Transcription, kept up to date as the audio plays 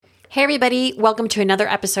Hey, everybody. Welcome to another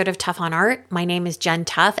episode of Tough on Art. My name is Jen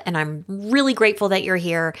Tough, and I'm really grateful that you're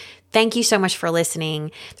here. Thank you so much for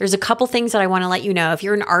listening. There's a couple things that I want to let you know. If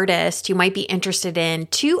you're an artist, you might be interested in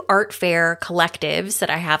two art fair collectives that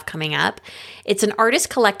I have coming up. It's an artist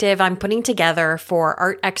collective I'm putting together for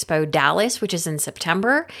Art Expo Dallas, which is in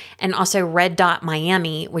September, and also Red Dot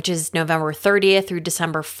Miami, which is November 30th through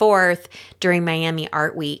December 4th during Miami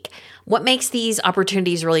Art Week. What makes these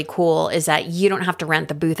opportunities really cool is that you don't have to rent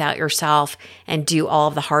the booth out yourself and do all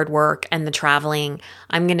of the hard work and the traveling.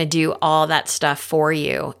 I'm going to do all that stuff for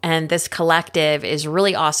you. And this collective is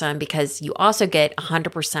really awesome because you also get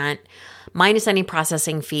 100% minus any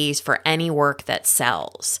processing fees for any work that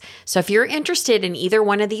sells. So if you're interested in either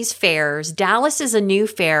one of these fairs, Dallas is a new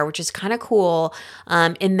fair, which is kind of cool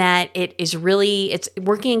in that it's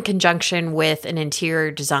working in conjunction with an interior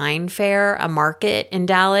design fair, a market in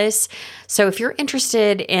Dallas. So if you're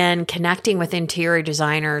interested in connecting with interior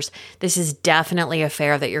designers, this is definitely a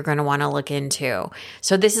fair that you're going to want to look into.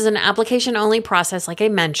 So this is an application-only process, like I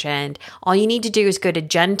mentioned. All you need to do is go to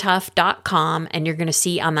jentough.com, and you're going to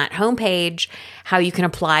see on that homepage how you can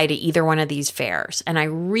apply to either one of these fairs. And I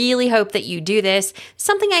really hope that you do this.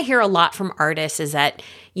 Something I hear a lot from artists is that,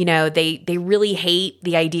 they really hate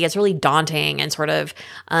the idea. It's really daunting and sort of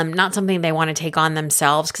not something they want to take on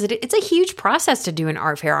themselves because it's a huge process to do an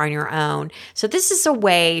art fair on your own. So this is a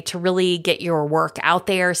way to really get your work out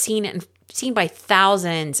there, seen by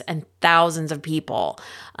thousands and thousands of people,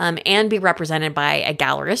 and be represented by a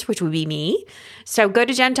gallerist, which would be me. So go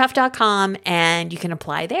to jentough.com and you can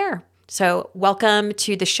apply there. So welcome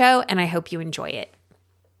to the show, and I hope you enjoy it.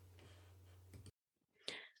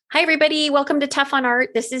 Hi, everybody. Welcome to Tough on Art.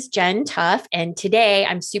 This is Jen Tough, and today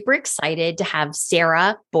I'm super excited to have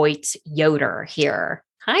Sarah Boytz Yoder here.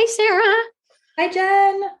 Hi, Sarah. Hi,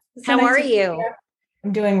 Jen. How are you?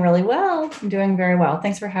 I'm doing really well. I'm doing very well.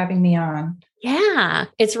 Thanks for having me on. Yeah,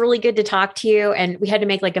 it's really good to talk to you. And we had to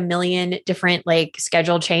make like a million different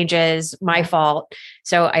schedule changes. My fault.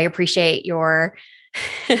 So I appreciate your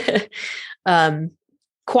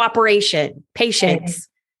cooperation, patience.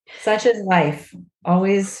 Such is life.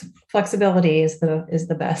 Always flexibility is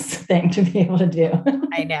the best thing to be able to do.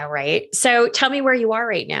 I know, right? So tell me where you are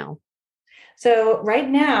right now. So right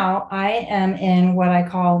now I am in what I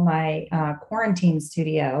call my quarantine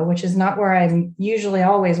studio, which is not where I'm usually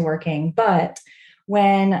always working. But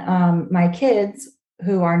when my kids,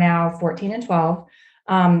 who are now 14 and 12,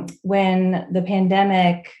 when the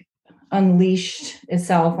pandemic unleashed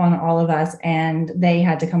itself on all of us and they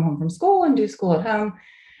had to come home from school and do school at home,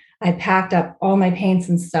 I packed up all my paints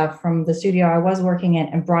and stuff from the studio I was working in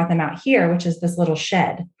and brought them out here, which is this little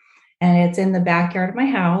shed. And it's in the backyard of my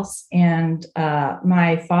house. And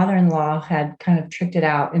my father-in-law had kind of tricked it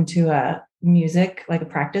out into a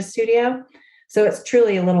practice studio. So it's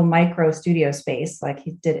truly a little micro studio space. Like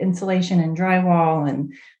he did insulation and drywall,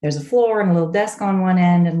 and there's a floor and a little desk on one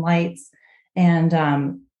end and lights.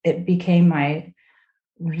 And it became my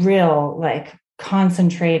real,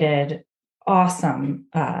 concentrated, awesome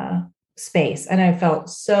space. And I felt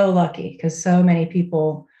so lucky because so many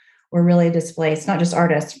people were really displaced, not just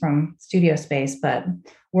artists from studio space, but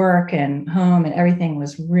work and home and everything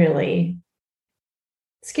was really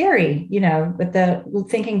scary, but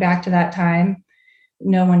thinking back to that time,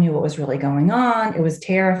 no one knew what was really going on. It was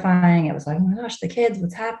terrifying. It was like, oh my gosh, the kids,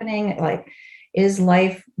 what's happening? Is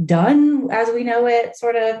life done as we know it,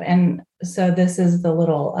 sort of? And so this is the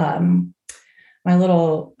little, my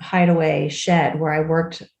little hideaway shed where I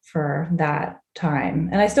worked for that time.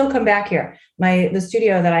 And I still come back here. The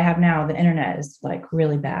studio that I have now, the internet is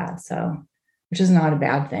really bad. So, which is not a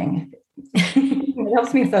bad thing. It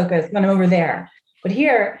helps me focus when I'm over there. But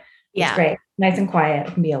here, it's great. Nice and quiet.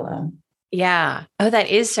 I can be alone. Yeah. Oh, that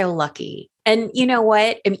is so lucky. And you know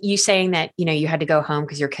what? You saying that, you had to go home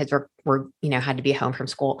because your kids were, had to be home from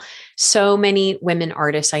school. So many women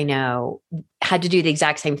artists I know had to do the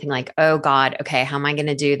exact same thing. Oh God, okay, how am I going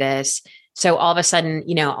to do this? So all of a sudden,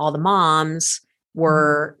 all the moms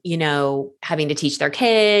were, having to teach their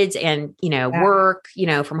kids and, work,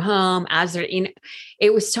 from home as they're,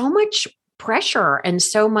 it was so much pressure and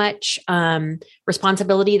so much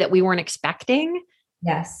responsibility that we weren't expecting.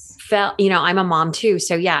 Yes. I'm a mom too.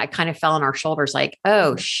 So yeah, it kind of fell on our shoulders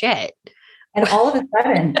oh shit. And all of a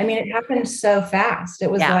sudden, it happened so fast. It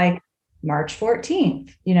was March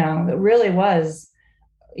 14th, it really was,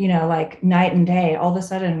 night and day. All of a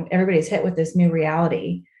sudden, everybody's hit with this new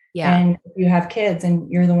reality. Yeah. And you have kids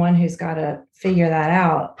and you're the one who's got to figure that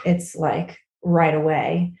out. It's right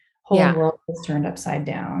away, whole world is turned upside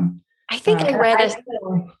down. I think I read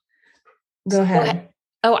Go ahead.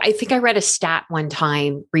 Oh, I think I read a stat one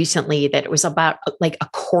time recently that it was about like a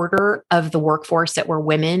quarter of the workforce that were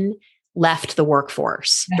women left the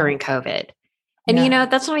workforce Yeah. during COVID. And, Yeah.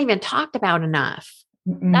 that's not even talked about enough.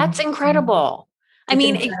 That's Mm-mm. incredible. I It's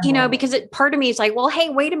mean, incredible. because part of me is like, well, hey,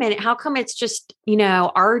 wait a minute. How come it's just,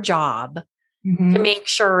 our job to Hmm. make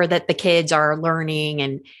sure that the kids are learning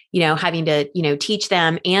and, having to, teach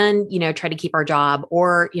them and, try to keep our job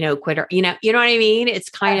or, quit or, you know what I mean? It's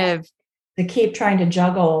kind of To keep trying to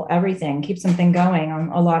juggle everything, keep something going on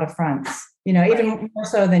a lot of fronts, right. even more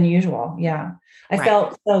so than usual. Yeah. I Right.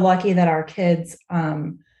 felt so lucky that our kids,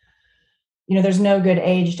 there's no good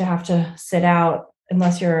age to have to sit out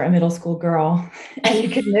unless you're a middle school girl and you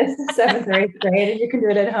can miss seventh or eighth grade and you can do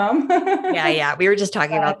it at home. Yeah, yeah. We were just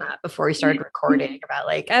talking about But, that before we started recording about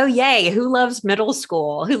like, oh, yay, who loves middle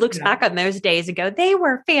school? Who looks yeah, back on those days and go, they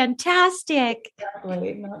were fantastic.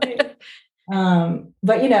 exactly. Not me.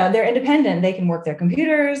 But they're independent. They can work their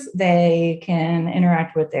computers. They can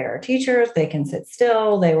interact with their teachers. They can sit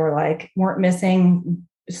still. They weren't missing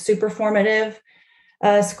super formative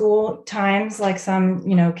school times like some,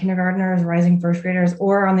 kindergartners, rising first graders,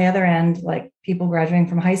 or on the other end, like people graduating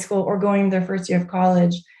from high school or going their first year of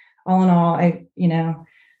college. All in all, I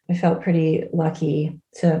felt pretty lucky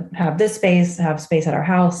to have this space, have space at our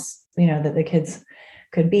house, that the kids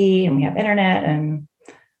could be, and we have internet. And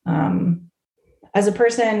um, as a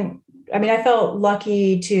person, I mean, I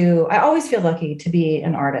always feel lucky to be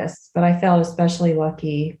an artist, but I felt especially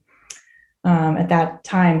lucky at that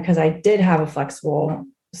time because I did have a flexible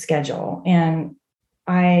schedule. And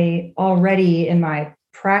I already in my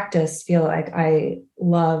practice feel like I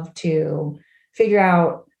love to figure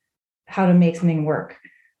out how to make something work,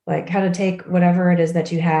 like how to take whatever it is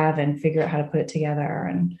that you have and figure out how to put it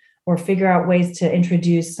together or figure out ways to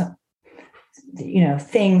introduce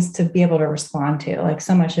things to be able to respond to. Like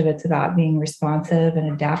so much of it's about being responsive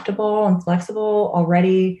and adaptable and flexible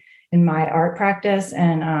already in my art practice.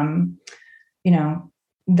 And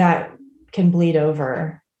that can bleed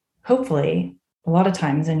over, hopefully, a lot of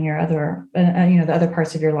times in your other, the other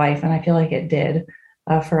parts of your life. And I feel like it did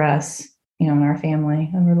for us, in our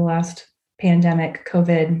family over the last pandemic,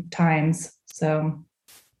 COVID times. So,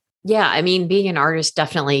 Yeah, I mean, being an artist,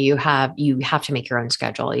 definitely you have to make your own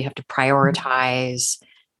schedule. You have to prioritize.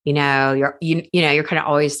 You're kind of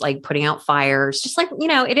always like putting out fires. Just like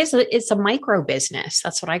it's a micro business.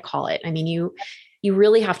 That's what I call it. I mean, you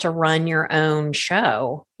really have to run your own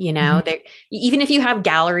show. mhm. That even if you have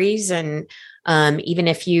galleries and even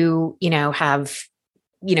if have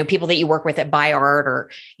people that you work with that buy art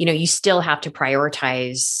or you still have to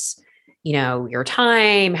prioritize your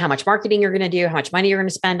time, how much marketing you're going to do, how much money you're going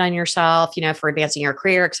to spend on yourself, for advancing your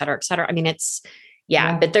career, et cetera, et cetera. I mean, yeah,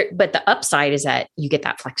 Yeah, but the upside is that you get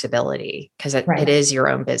that flexibility because it right. is your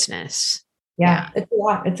own business. Yeah. Yeah, it's a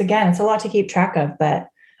lot. It's a lot to keep track of, but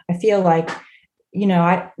I feel like,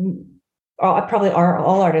 I probably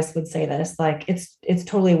all artists would say this, like it's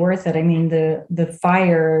totally worth it. I mean, the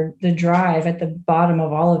fire, the drive at the bottom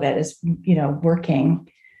of all of it is, working,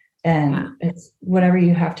 Yeah. and it's whatever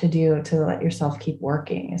you have to do to let yourself keep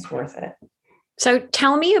working is worth it. So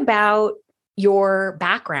tell me about your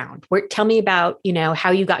background. Tell me about,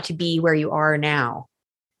 how you got to be where you are now.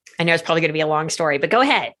 I know it's probably going to be a long story, but go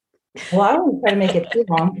ahead. Well, I won't try to make it too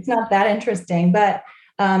long. It's not that interesting, but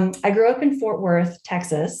I grew up in Fort Worth,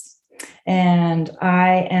 Texas, and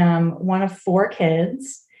I am one of four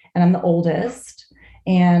kids, and I'm the oldest.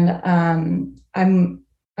 And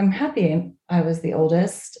I'm happy I was the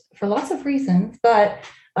oldest for lots of reasons, but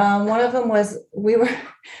one of them was we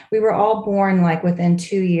were all born like within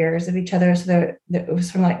 2 years of each other. So it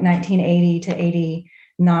was from like 1980 to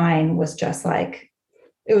 89 was just like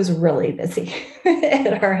it was really busy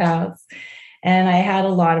at our house. And I had a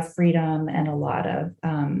lot of freedom and a lot of,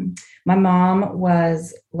 my mom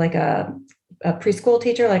was like a preschool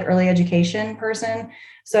teacher, like early education person.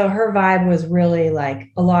 So her vibe was really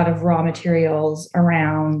like a lot of raw materials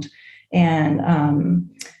around. And,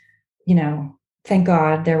 thank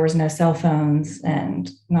God there was no cell phones and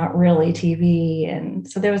not really TV. And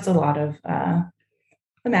so there was a lot of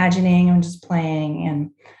imagining and just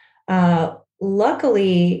playing. And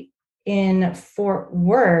luckily, in Fort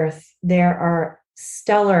Worth, there are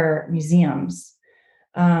stellar museums.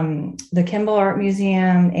 The Kimball Art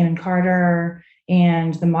Museum, Amon Carter,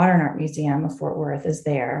 and the Modern Art Museum of Fort Worth is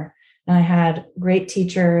there. And I had great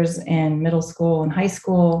teachers in middle school and high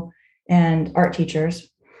school and art teachers.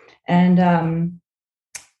 And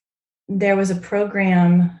there was a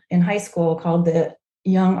program in high school called the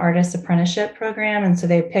Young Artist Apprenticeship Program. And so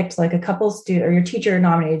they picked like a couple students, or your teacher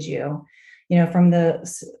nominated you. from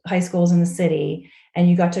the high schools in the city. And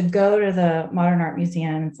you got to go to the Modern Art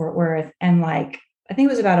Museum in Fort Worth, and like, I think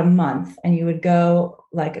it was about a month, and you would go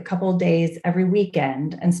like a couple of days every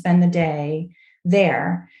weekend and spend the day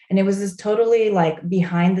there. And it was this totally like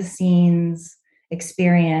behind the scenes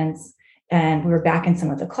experience. And we were back in some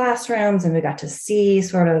of the classrooms, and we got to see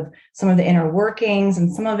sort of some of the inner workings.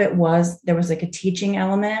 And some of it there was like a teaching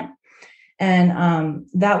element. And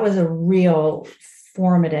that was a real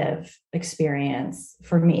formative experience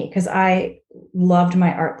for me, because I loved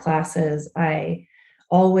my art classes. I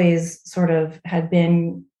always sort of had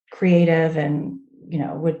been creative, and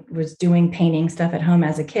was doing painting stuff at home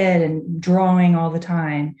as a kid and drawing all the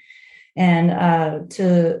time. And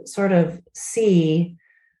to sort of see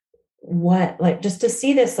just to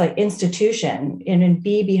see this like institution and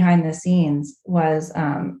be behind the scenes was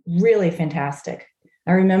really fantastic.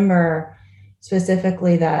 I remember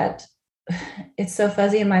specifically that it's so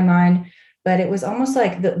fuzzy in my mind, but it was almost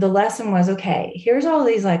like the lesson was, okay, here's all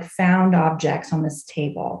these like found objects on this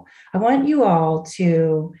table. I want you all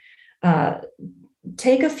to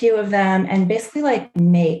take a few of them and basically like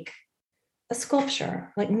make a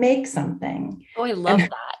sculpture, like make something. Oh, I love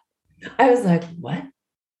that. I was like, what?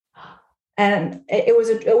 And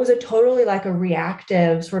it was a totally like a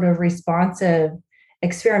reactive, sort of responsive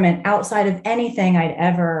experiment outside of anything I'd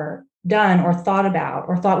ever done or thought about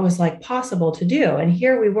or thought was like possible to do. And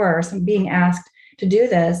here we were, being asked to do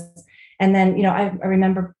this. And then, I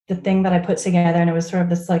remember the thing that I put together, and it was sort of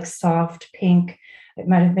this like soft pink. It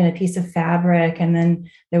might have been a piece of fabric. And then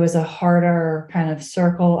there was a harder kind of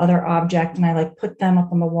circle, other object. And I like put them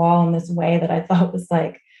up on the wall in this way that I thought was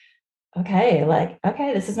like, okay,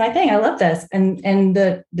 this is my thing. I love this. And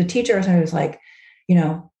the teacher was like,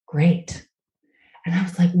 great. And I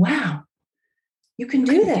was like, wow, you can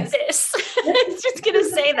do this. I was just going to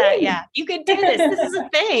say that. Yeah, you can do this. This is a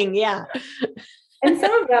thing. Yeah. And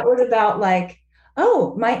some of that was about like,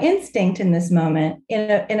 oh, my instinct in this moment,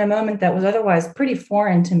 in a moment that was otherwise pretty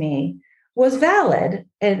foreign to me, was valid.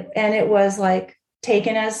 And it was like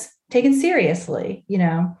taken seriously,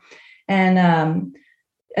 And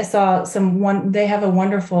I saw they have a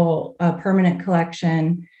wonderful permanent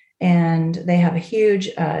collection, and they have a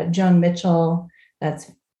huge Joan Mitchell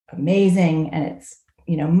that's amazing, and it's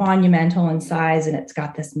monumental in size, and it's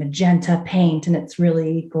got this magenta paint, and it's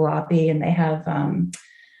really gloppy. And they have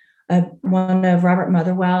one of Robert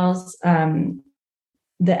Motherwell's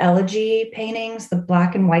the elegy paintings, the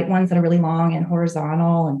black and white ones that are really long and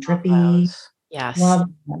horizontal and drippy. Yes, love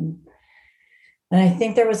them. And I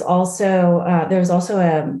think there was also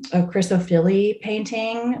a Chris O'Philly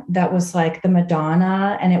painting that was like the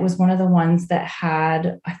Madonna, and it was one of the ones that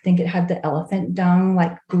I think it had the elephant dung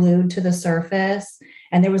like glued to the surface,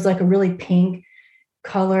 and there was like a really pink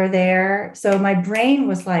color there. So my brain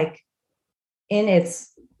was like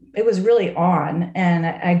it was really on, and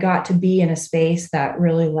I got to be in a space that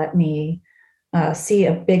really let me see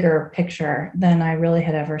a bigger picture than I really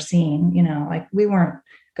had ever seen. Like we weren't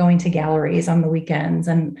going to galleries on the weekends,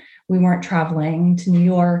 and we weren't traveling to New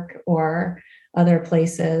York or other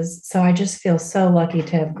places. So I just feel so lucky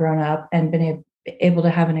to have grown up and been able to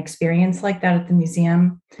have an experience like that at the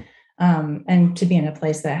museum, and to be in a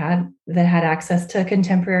place that had access to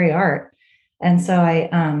contemporary art. And so I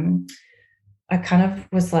kind of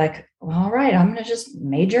was like, well, all right, I'm going to just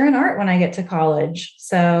major in art when I get to college.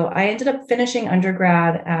 So I ended up finishing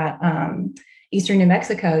undergrad at Eastern New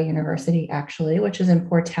Mexico University, actually, which is in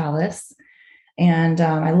Portales. And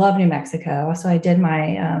I love New Mexico. So I did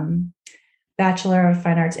my Bachelor of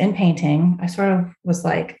Fine Arts in painting. I sort of was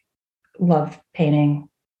like, love painting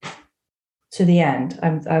to the end.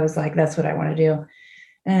 I was like, that's what I want to do.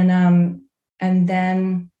 And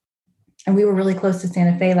we were really close to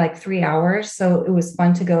Santa Fe, like 3 hours. So it was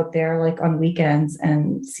fun to go up there like on weekends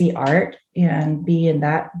and see art, and be in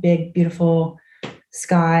that big, beautiful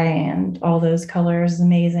sky and all those colors.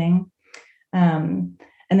 Amazing. And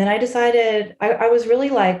then I decided I was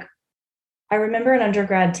really like, I remember an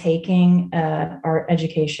undergrad taking an art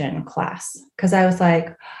education class, because I was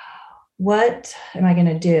like, what am I going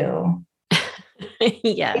to do?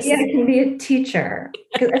 Yes. Maybe I can be a teacher.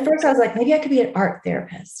 Because at first I was like, maybe I could be an art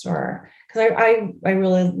therapist, or because I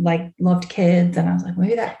really loved kids, and I was like,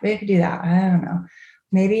 maybe I could do that. I don't know.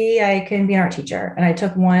 Maybe I can be an art teacher. And I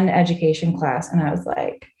took one education class, and I was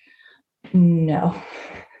like, no,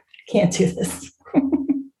 can't do this.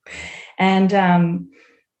 And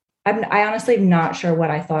I honestly am not sure what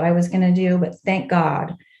I thought I was going to do, but thank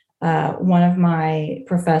God, one of my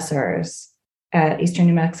professors at Eastern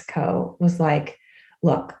New Mexico was like,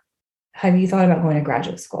 look, have you thought about going to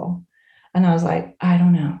graduate school? And I was like, I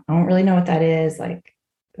don't know. I don't really know what that is. Like,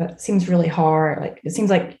 that seems really hard. Like, it seems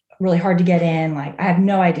like really hard to get in. Like, I have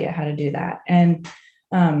no idea how to do that. And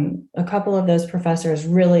a couple of those professors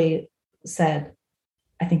really said,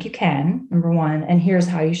 I think you can, number one, and here's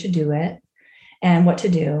how you should do it and what to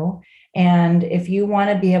do. And if you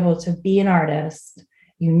want to be able to be an artist,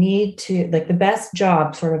 you need to, like, the best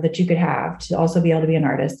job sort of that you could have to also be able to be an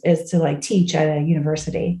artist is to like teach at a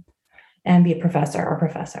university and be a professor or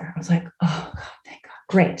professor. I was like, oh God, thank God.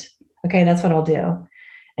 Great. Okay, that's what I'll do.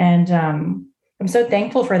 And I'm so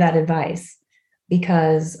thankful for that advice,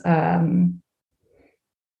 because I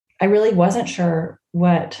really wasn't sure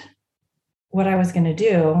what I was going to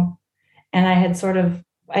do. And I had sort of,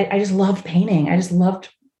 I just loved painting. I just loved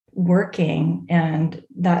working. And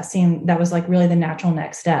that was like really the natural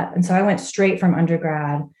next step. And so I went straight from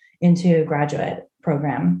undergrad into graduate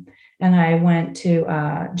program. And I went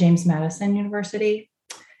to James Madison University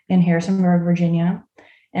in Harrisonburg, Virginia.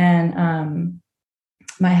 And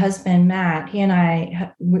my husband, Matt, he and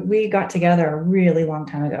I, we got together a really long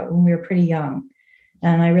time ago when we were pretty young.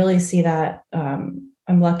 And I really see that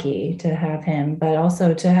I'm lucky to have him, but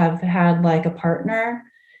also to have had like a partner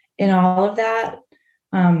in all of that.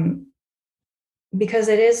 Because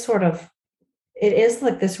it is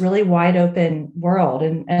like this really wide open world.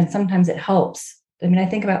 And sometimes it helps. I mean, I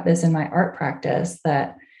think about this in my art practice,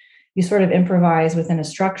 that you sort of improvise within a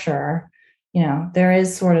structure. You know, there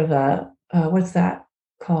is sort of what's that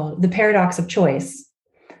called? The paradox of choice.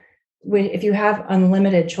 If you have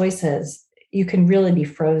unlimited choices, you can really be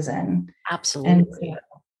frozen. Absolutely. And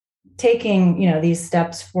taking, these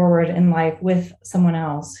steps forward in life with someone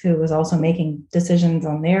else who was also making decisions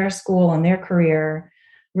on their school and their career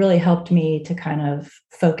really helped me to kind of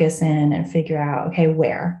focus in and figure out, okay,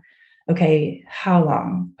 where? Okay, how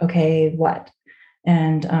long? Okay, what?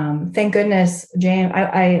 And thank goodness, James,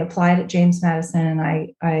 I applied at James Madison, and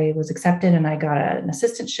I was accepted, and I got an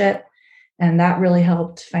assistantship, and that really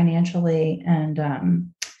helped financially.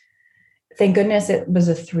 And thank goodness it was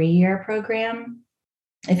a 3-year program.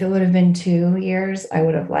 If it would have been 2 years, I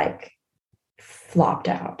would have like flopped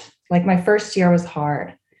out. Like, my first year was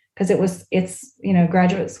hard because it's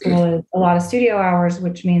graduate school is a lot of studio hours,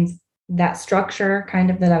 which means that structure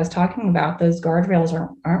kind of that I was talking about, those guardrails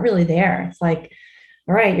aren't really there. It's like,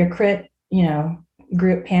 all right, your crit,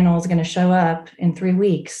 group panel is going to show up in 3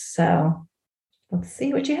 weeks. So let's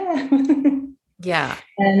see what you have. Yeah.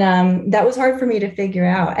 And that was hard for me to figure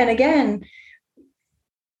out. And again,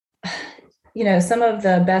 some of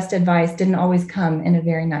the best advice didn't always come in a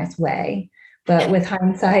very nice way, but with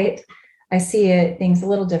hindsight, I see things a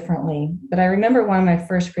little differently. But I remember one of my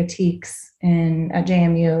first critiques at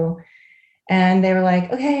JMU, and they were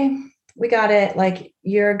like, okay, we got it. Like,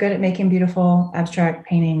 you're good at making beautiful abstract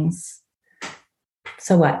paintings.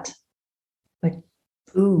 So what? Like,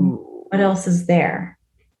 ooh, what else is there?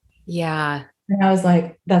 Yeah. And I was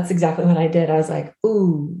like, that's exactly what I did. I was like,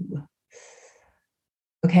 ooh,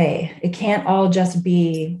 okay, it can't all just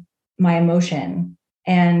be my emotion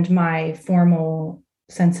and my formal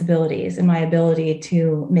sensibilities and my ability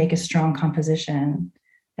to make a strong composition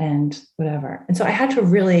and whatever. And so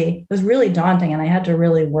it was really daunting, and I had to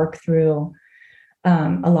really work through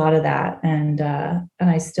a lot of that. And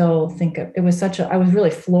I still think it was I was really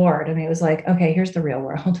floored. I mean, it was like, okay, here's the real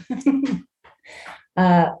world.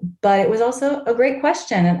 But it was also a great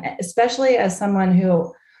question. And especially as someone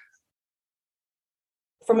who,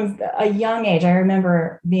 from a young age, I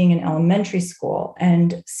remember being in elementary school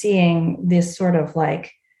and seeing this sort of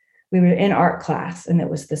like, we were in art class, and it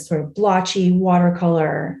was this sort of blotchy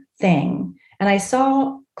watercolor thing. And I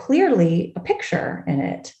saw clearly a picture in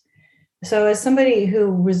it. So as somebody who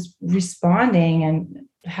was responding and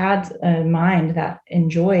had a mind that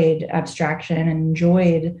enjoyed abstraction and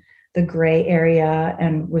enjoyed the gray area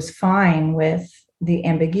and was fine with the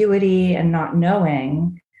ambiguity and not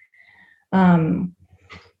knowing, and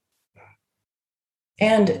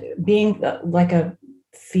being like a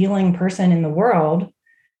feeling person in the world,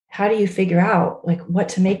 how do you figure out like what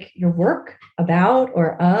to make your work about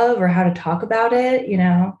or of, or how to talk about it?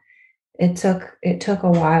 It took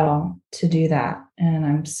a while to do that. And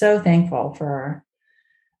I'm so thankful for,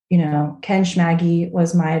 Ken Schmaggy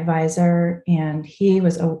was my advisor, and he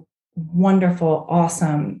was a wonderful,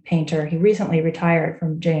 awesome painter. He recently retired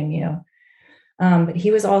from JMU. But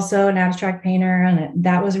he was also an abstract painter, and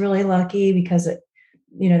that was really lucky because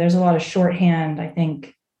there's a lot of shorthand. I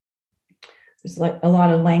think there's like a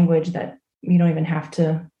lot of language that you don't even have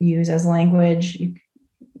to use as language.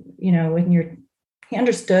 When he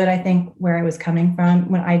understood, I think, where I was coming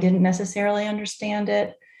from when I didn't necessarily understand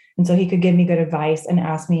it. And so he could give me good advice and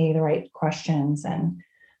ask me the right questions. And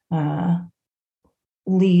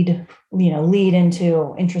lead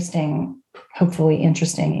into hopefully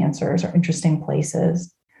interesting answers or interesting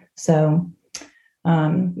places. So,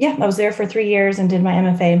 I was there for 3 years and did my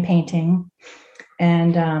MFA in painting.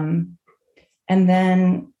 And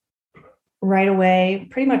then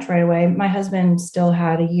pretty much right away, my husband still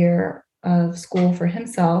had a year of school for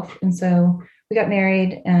himself. And so we got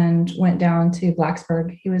married and went down to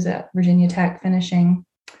Blacksburg. He was at Virginia Tech finishing.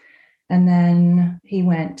 And then he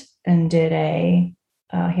went and he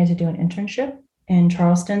had to do an internship in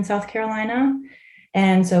Charleston, South Carolina.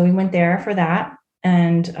 And so we went there for that.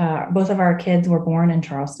 And both of our kids were born in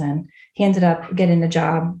Charleston. He ended up getting the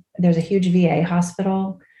job. There's a huge VA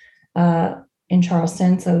hospital in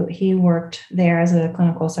Charleston. So he worked there as a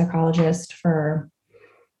clinical psychologist for,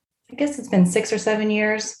 I guess it's been 6 or 7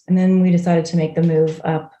 years. And then we decided to make the move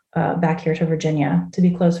up back here to Virginia to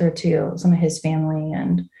be closer to some of his family.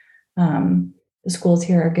 And the schools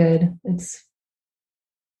here are good. It's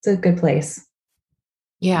a good place.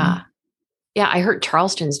 Yeah. Yeah. I heard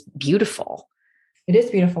Charleston's beautiful. It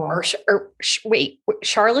is beautiful. Wait,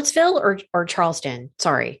 Charlottesville or Charleston?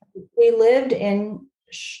 Sorry. We lived in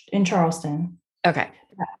Charleston. Okay.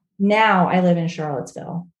 Now I live in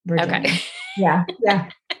Charlottesville, Virginia. Okay. Yeah.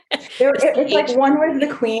 It's like one was the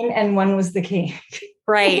queen and one was the king.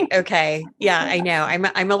 Right. Okay. Yeah, I know.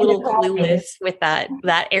 I'm a little clueless with that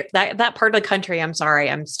part of the country. I'm sorry.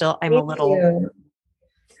 I'm a little.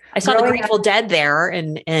 I saw the Grateful Dead there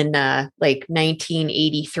in like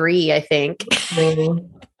 1983, I think.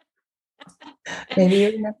 Maybe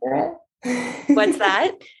you remember it. What's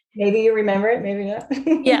that? Maybe you remember it, maybe not.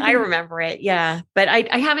 Yeah, I remember it. Yeah, but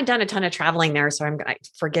I haven't done a ton of traveling there, so I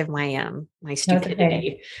forgive my my stupidity.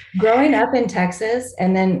 Okay. Growing up in Texas,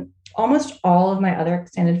 and then almost all of my other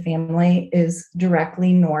extended family is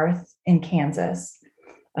directly north in Kansas,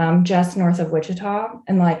 just north of Wichita,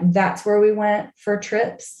 and like that's where we went for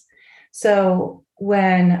trips. So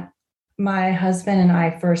when my husband and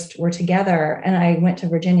I first were together, and I went to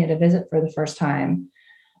Virginia to visit for the first time,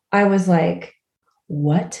 I was like,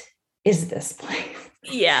 what is this place?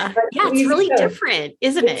 Yeah. Yeah. It's really different,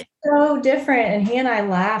 isn't it? So different. And he and I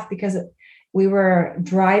laughed because we were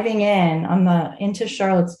driving into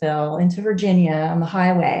Charlottesville, into Virginia on the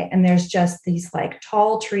highway. And there's just these like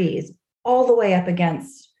tall trees all the way up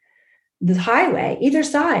against the highway, either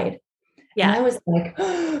side. Yeah. And I was like,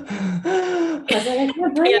 I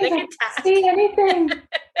can't see anything.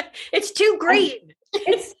 It's too green.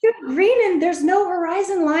 It's too green and there's no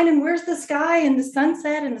horizon line. And where's the sky and the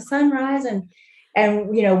sunset and the sunrise? And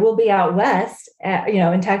we'll be out west,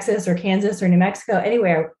 in Texas or Kansas or New Mexico,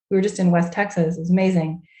 anywhere. We were just in West Texas. It's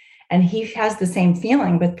amazing. And he has the same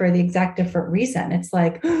feeling, but for the exact different reason. It's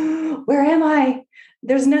like, where am I?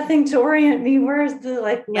 There's nothing to orient me. Where's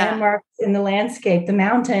the landmarks in the landscape, the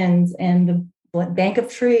mountains and the bank of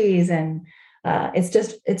trees? And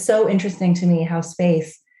it's so interesting to me how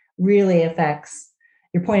space really affects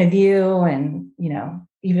your point of view. And,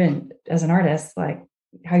 even as an artist, like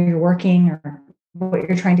how you're working or what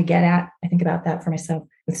you're trying to get at. I think about that for myself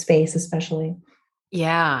with space, especially.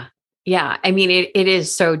 Yeah. Yeah. I mean, it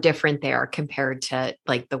is so different there compared to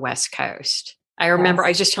like the West Coast. I remember I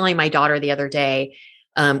was just telling my daughter the other day,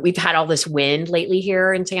 we've had all this wind lately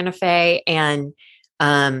here in Santa Fe, and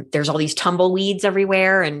there's all these tumbleweeds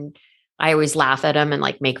everywhere. And I always laugh at them and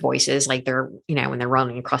like make voices like they're, when they're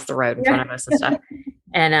running across the road in front of us and stuff.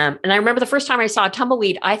 And I remember the first time I saw a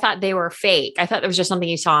tumbleweed, I thought they were fake. I thought it was just something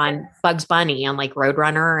you saw on Bugs Bunny on like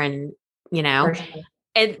Roadrunner and,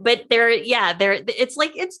 but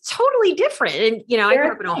it's totally different. And, I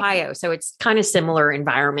grew up in Ohio, so it's kind of similar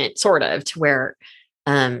environment sort of to where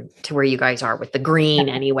you guys are with the green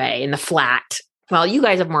anyway and the flat. Well, you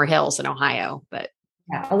guys have more hills in Ohio, but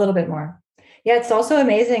yeah, a little bit more. Yeah. It's also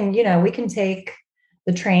amazing. We can take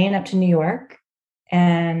the train up to New York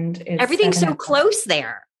and everything's so close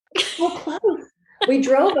there. So close. We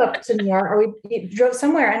drove up to New York, or we drove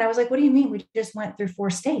somewhere. And I was like, what do you mean? We just went through 4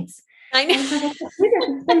 states. I know.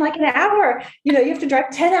 It's been like an hour. You have to drive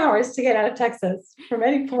 10 hours to get out of Texas from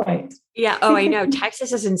any point. Yeah. Oh, I know.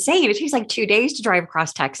 Texas is insane. It takes like 2 days to drive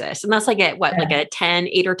across Texas. And that's like like a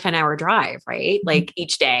 8 or 10 hour drive, right? Like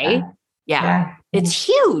each day. Yeah. It's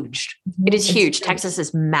huge. It is huge. Texas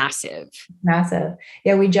is massive. Massive.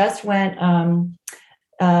 Yeah. We just went,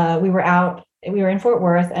 we were in Fort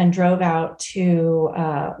Worth and drove out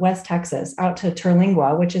to West Texas, out to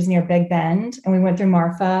Terlingua, which is near Big Bend. And we went through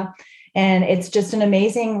Marfa, and it's just an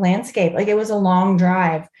amazing landscape. Like, it was a long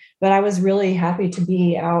drive, but I was really happy to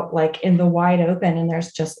be out like in the wide open. And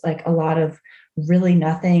there's just like a lot of really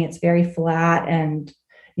nothing. It's very flat. And,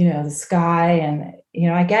 the sky, and,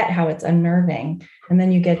 I get how it's unnerving. And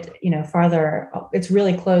then you get, farther, it's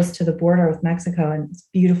really close to the border with Mexico, and it's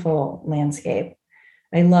beautiful landscape.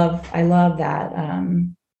 I love that.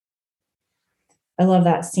 I love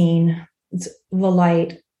that scene. It's the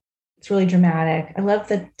light. It's really dramatic. I love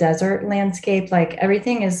the desert landscape. Like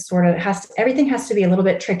everything is sort of everything has to be a little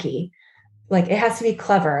bit tricky. Like it has to be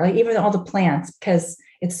clever, like even all the plants, because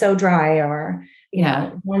it's so dry, or,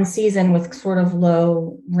 one season with sort of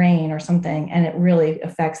low rain or something, and it really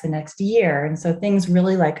affects the next year. And so things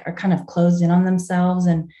really like are kind of closed in on themselves,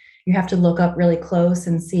 and you have to look up really close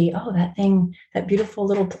and see, oh, that thing, that beautiful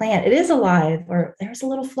little plant, it is alive, or there's a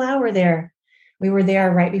little flower there. We were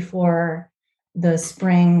there right before the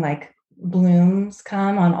spring, like blooms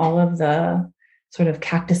come on all of the sort of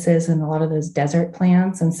cactuses and a lot of those desert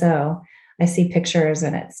plants. And so I see pictures,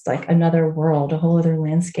 and it's like another world, a whole other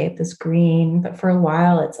landscape, this green, but for a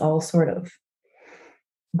while it's all sort of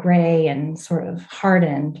gray and sort of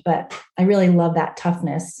hardened. But I really love that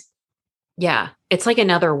toughness. Yeah. It's like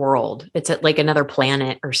another world. It's like another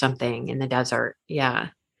planet or something in the desert. Yeah.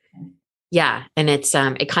 Yeah. And it's,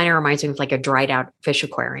 it kind of reminds me of like a dried out fish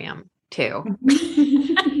aquarium too.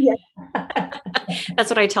 Yeah. That's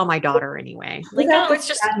what I tell my daughter anyway. Like, oh, it's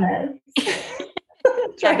just,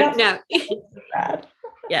 yeah, but no.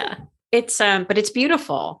 Yeah. It's, but it's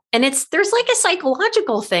beautiful. And there's like a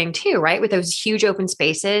psychological thing too, right? With those huge open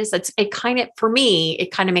spaces. For me,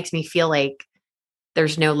 it kind of makes me feel like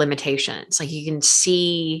there's no limitations. Like you can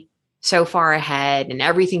see so far ahead and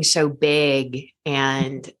everything's so big.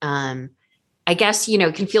 And, I guess,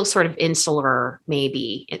 it can feel sort of insular,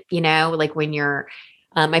 maybe, like when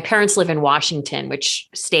my parents live in Washington, which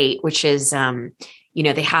is,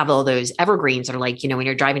 they have all those evergreens that are like, when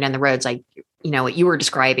you're driving down the roads, like, what you were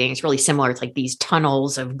describing is really similar. It's like these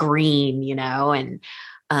tunnels of green, and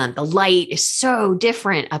the light is so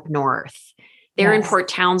different up north. They're in Port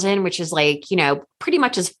Townsend, which is like, pretty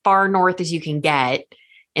much as far north as you can get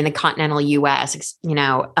in the continental US,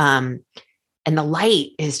 and the light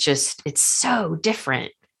is just, it's so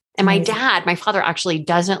different. And my father actually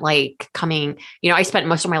doesn't like coming, I spent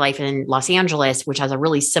most of my life in Los Angeles, which has a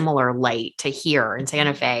really similar light to here in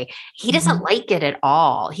Santa Fe. He doesn't like it at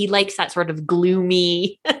all. He likes that sort of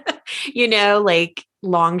gloomy, like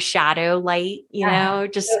long shadow light,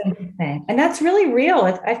 just. And that's really real.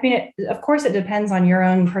 Of course it depends on your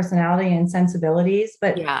own personality and sensibilities,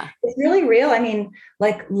 but it's really real. I mean,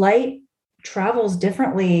 like light travels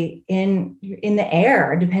differently in the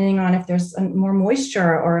air, depending on if there's more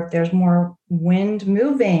moisture or if there's more wind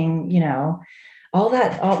moving, all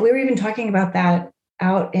that. We were even talking about that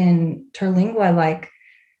out in Terlingua. Like,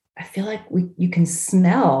 I feel like you can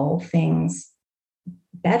smell things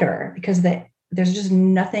better because there's just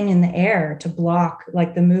nothing in the air to block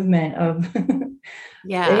like the movement of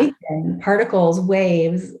anything, particles,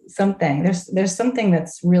 waves, something. There's something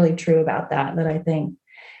that's really true about that I think.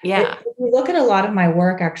 Yeah. If we look at a lot of my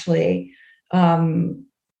work, actually, I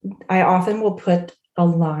often will put a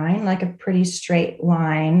line, like a pretty straight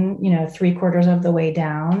line, 3/4 of the way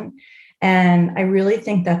down. And I really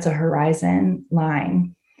think that's a horizon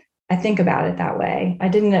line. I think about it that way. I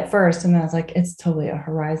didn't at first, and then I was like, it's totally a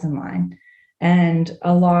horizon line. And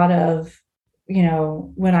a lot of,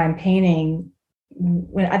 when I'm painting,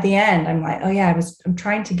 when at the end, I'm like, oh yeah, I'm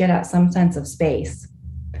trying to get at some sense of space.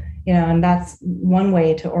 And that's one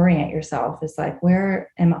way to orient yourself is like,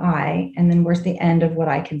 where am I? And then where's the end of what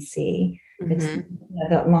I can see? Mm-hmm. It's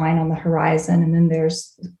that line on the horizon. And then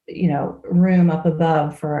there's, room up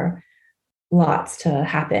above for lots to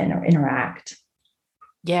happen or interact.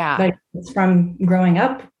 Yeah. But it's from growing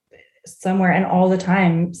up somewhere and all the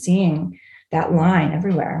time seeing that line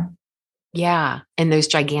everywhere. Yeah. And those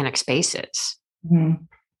gigantic spaces. Mm-hmm.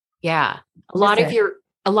 Yeah. A lot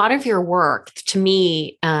of your work, to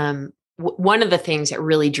me, one of the things that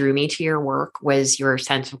really drew me to your work was your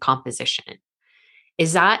sense of composition.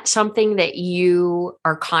 Is that something that you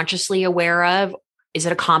are consciously aware of? Is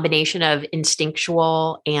it a combination of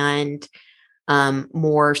instinctual and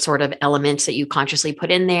more sort of elements that you consciously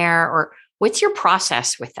put in there? Or what's your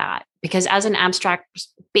process with that? Because as an abstract,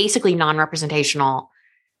 basically non-representational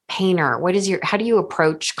painter, how do you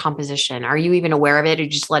approach composition? Are you even aware of it, or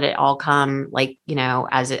just let it all come like,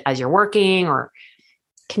 as you're working? Or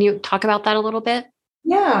can you talk about that a little bit?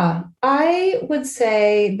 Yeah, I would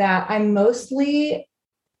say that I'm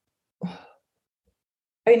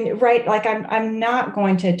not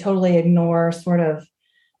going to totally ignore sort of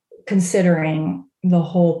considering the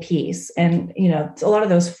whole piece and, a lot of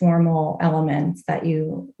those formal elements that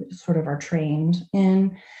you sort of are trained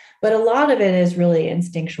in. But a lot of it is really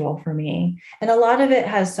instinctual for me. And a lot of it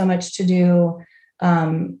has so much to do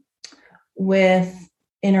with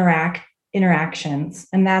interactions,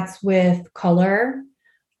 and that's with color.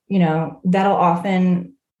 That'll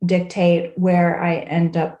often dictate where I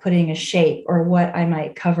end up putting a shape or what I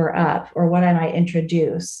might cover up or what I might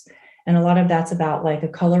introduce. And a lot of that's about like a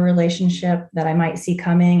color relationship that I might see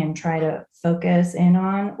coming and try to focus in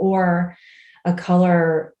on, or a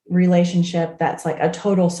color relationship that's like a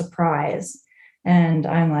total surprise. And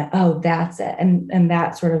I'm like, oh, that's it. And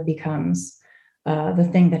that sort of becomes the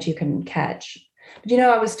thing that you can catch. But,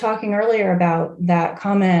 I was talking earlier about that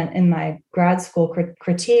comment in my grad school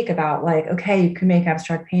critique about like, okay, you can make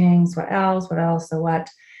abstract paintings. What else? What else? So what?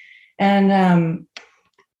 And,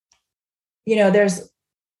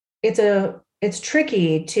 it's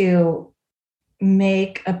tricky to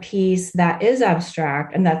make a piece that is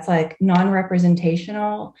abstract and that's like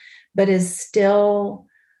non-representational, but is still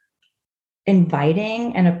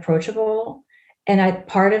inviting and approachable. And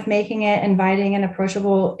part of making it inviting and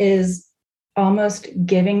approachable is almost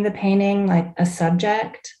giving the painting like a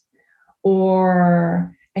subject,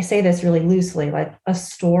 or I say this really loosely, like a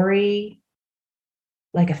story,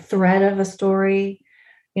 like a thread of a story.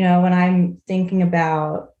 When I'm thinking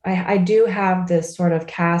about, I do have this sort of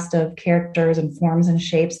cast of characters and forms and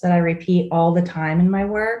shapes that I repeat all the time in my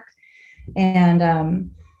work.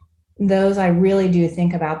 And those, I really do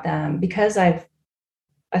think about them because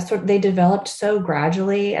they developed so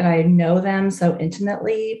gradually and I know them so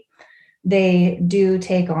intimately. They do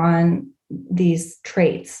take on these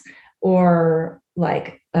traits or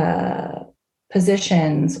like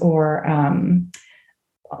positions or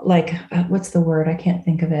what's the word? I can't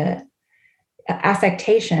think of it.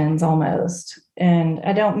 Affectations almost. And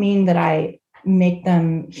I don't mean that I make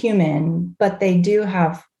them human, but they do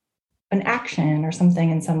have an action or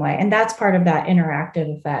something in some way. And that's part of that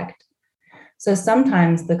interactive effect. So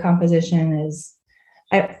sometimes the composition is,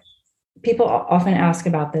 people often ask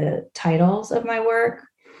about the titles of my work.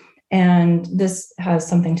 And this has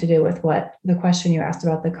something to do with what the question you asked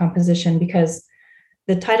about the composition, because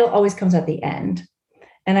the title always comes at the end.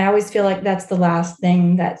 And I always feel like that's the last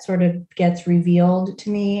thing that sort of gets revealed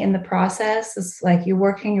to me in the process. It's like you're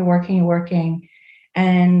working.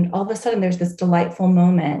 And all of a sudden there's this delightful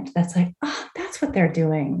moment that's like, oh, that's what they're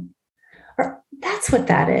doing. Or that's what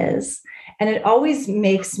that is. And it always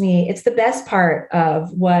makes me, it's the best part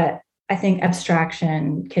of what I think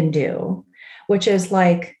abstraction can do, which is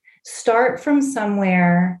like start from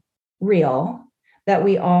somewhere real that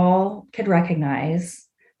we all could recognize,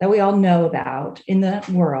 that we all know about in the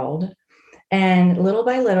world, and little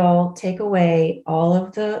by little take away all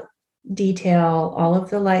of the detail, all of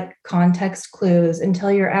the like context clues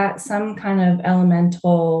until you're at some kind of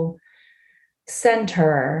elemental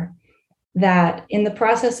center that in the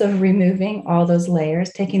process of removing all those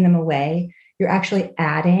layers, taking them away, you're actually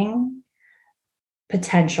adding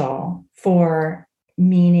potential for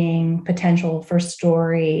meaning, potential for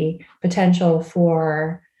story, potential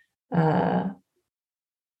for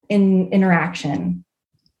in interaction,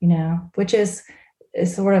 which is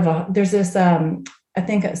sort of there's this, I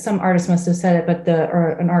think some artist must have said it, but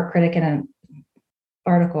or an art critic in an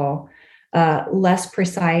article, less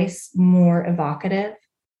precise, more evocative.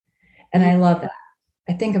 And I love that.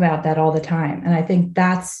 I think about that all the time. And I think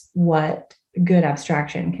that's what good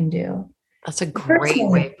abstraction can do. That's a great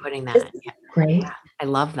way of putting that. Yeah. Great. Yeah, I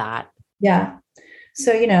love that. Yeah.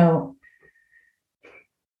 So,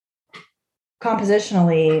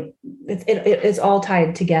 compositionally, it's all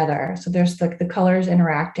tied together. So there's like the colors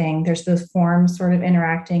interacting, there's those forms sort of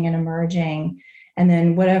interacting and emerging, and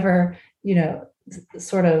then whatever,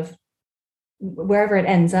 sort of wherever it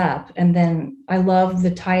ends up. And then I love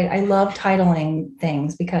titling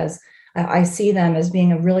things because I see them as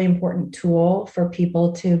being a really important tool for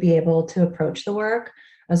people to be able to approach the work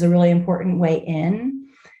as a really important way in.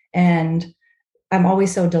 And I'm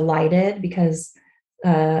always so delighted because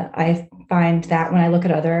I find that when I look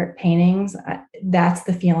at other paintings, that's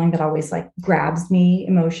the feeling that always like grabs me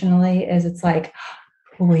emotionally, is it's like,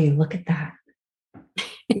 oh, look at that.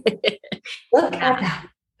 Look at that.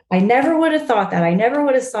 I never would have thought that. I never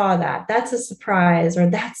would have saw that. That's a surprise, or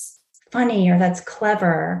that's funny, or that's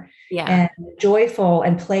clever, and joyful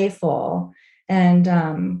and playful. And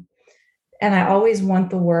I always want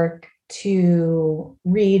the work to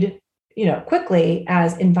read, quickly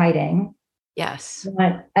as inviting. Yes. I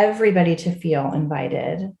want everybody to feel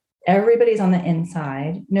invited. Everybody's on the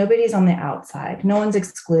inside. Nobody's on the outside. No one's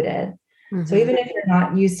excluded. Mm-hmm. So even if you're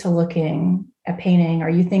not used to looking at painting, or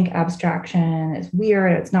you think abstraction is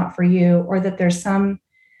weird, it's not for you, or that there's some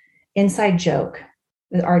inside joke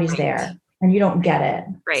that already there, and you don't get it.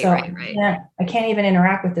 Right, So right, right. I can't even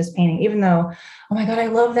interact with this painting, even though, oh my God, I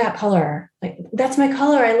love that color. Like, that's my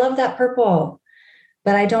color. I love that purple,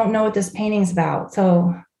 but I don't know what this painting's about.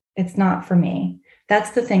 So it's not for me.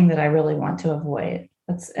 That's the thing that I really want to avoid.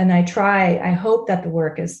 And I hope that the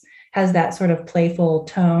work has that sort of playful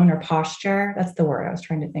tone or posture. That's the word I was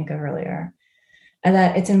trying to think of earlier. And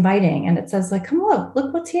that it's inviting, and it says, like, come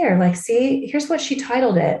look what's here. Like, see, here's what she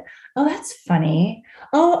titled it. Oh, that's funny.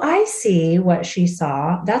 Oh, I see what she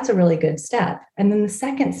saw. That's a really good step. And then the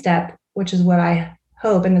second step, which is what I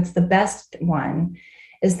hope, and it's the best one,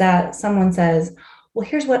 is that someone says, well,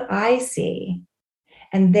 here's what I see.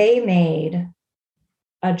 And they made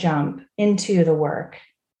a jump into the work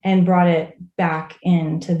and brought it back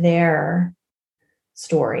into their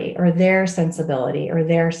story or their sensibility or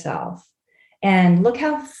their self. And look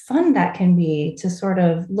how fun that can be, to sort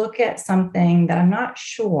of look at something that I'm not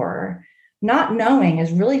sure. Not knowing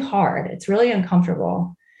is really hard. It's really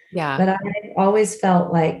uncomfortable. Yeah. But I always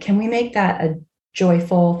felt like, can we make that a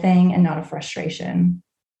joyful thing and not a frustration?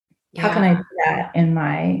 Yeah. How can I do that in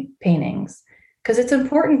my paintings? Because it's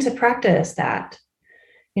important to practice that.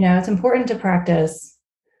 It's important to practice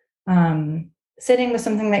sitting with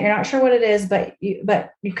something that you're not sure what it is, but you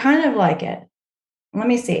kind of like it. Let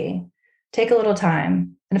me see. Take a little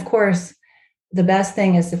time. And of course, the best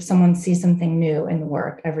thing is if someone sees something new in the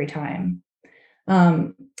work every time.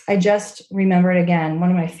 I just remembered again, one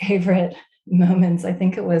of my favorite moments, I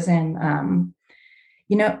think it was in,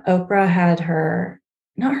 Oprah had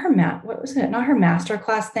not her master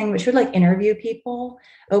class thing, but she would like interview people.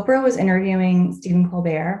 Oprah was interviewing Stephen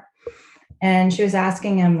Colbert, and she was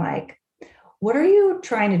asking him, like, what are you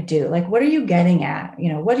trying to do? Like, what are you getting at?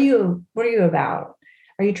 What are you about?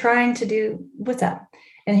 Are you trying to do, what's up?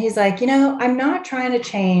 And he's like, I'm not trying to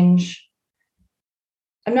change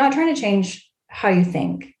how you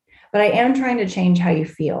think, but I am trying to change how you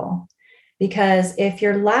feel. Because if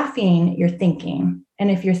you're laughing, you're thinking.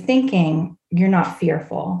 And if you're thinking, you're not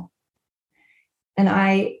fearful. And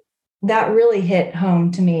that really hit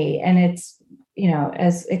home to me. And it's,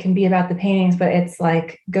 as it can be about the paintings, but it's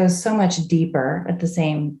like goes so much deeper at the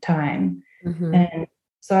same time. Mm-hmm. And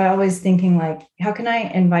so I always thinking, like, how can I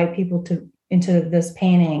invite people into this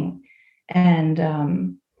painting and,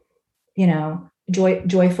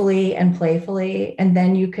 joyfully and playfully. And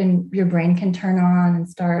then your brain can turn on and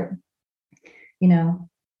start,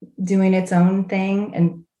 doing its own thing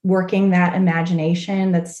and working that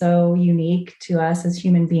imagination that's so unique to us as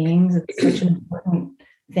human beings. It's such an important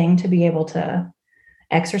thing to be able to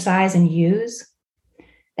exercise and use.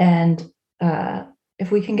 And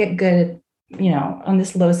if we can get good, on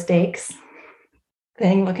this low stakes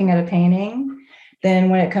thing, looking at a painting, then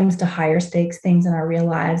when it comes to higher stakes things in our real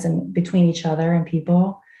lives and between each other and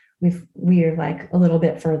people, we're like a little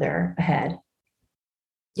bit further ahead.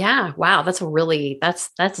 Yeah. Wow.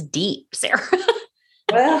 That's deep, Sarah.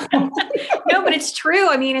 Well, no, but it's true.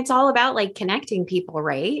 I mean, it's all about like connecting people,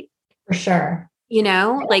 right? For sure.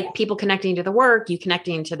 Like people connecting to the work, you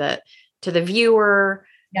connecting to the viewer.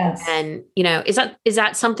 Yes. And, is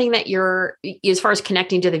that something that you're, as far as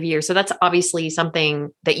connecting to the viewer? So that's obviously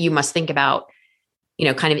something that you must think about,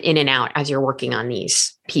 kind of in and out as you're working on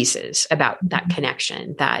these pieces about that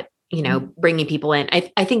connection, that, bringing people in.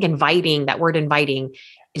 I think that word inviting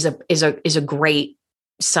is a great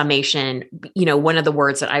summation. One of the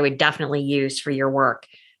words that I would definitely use for your work.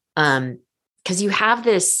 Cause you have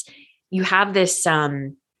this,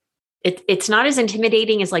 it's not as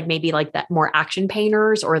intimidating as like maybe like that more action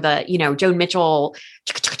painters or the, Joan Mitchell,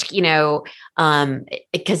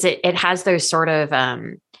 because it has those sort of,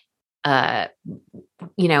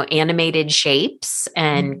 animated shapes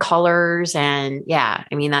and colors. And yeah,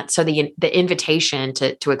 I mean, that's so the invitation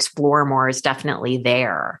to explore more is definitely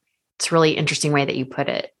there. It's a really interesting way that you put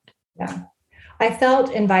it. Yeah. I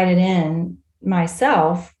felt invited in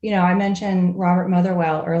myself. I mentioned Robert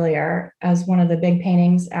Motherwell earlier as one of the big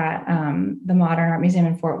paintings at the Modern Art Museum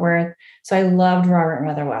in Fort Worth. So I loved Robert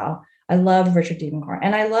Motherwell. I loved Richard Diebenkorn,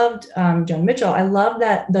 and I loved Joan Mitchell. I love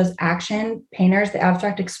those action painters, the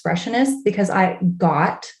abstract expressionists, because I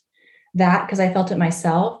got that because I felt it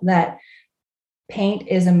myself, that paint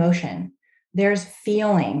is emotion. There's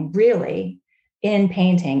feeling really in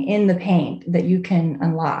painting, in the paint, that you can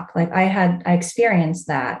unlock. Like I experienced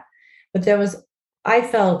that, but I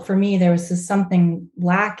felt for me, there was just something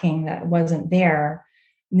lacking that wasn't there.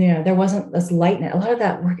 There wasn't this lightness. A lot of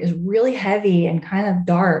that work is really heavy and kind of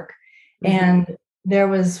dark. Mm-hmm. And there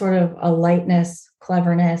was sort of a lightness,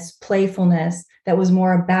 cleverness, playfulness that was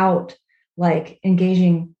more about like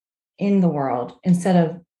engaging in the world instead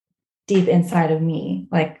of deep inside of me.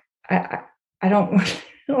 Like I don't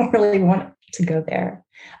don't really want to go there.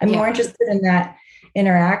 I'm Yeah. more interested in that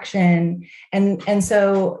interaction. And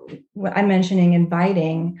so I'm mentioning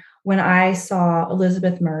inviting. When I saw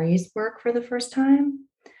Elizabeth Murray's work for the first time,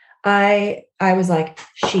 I was like,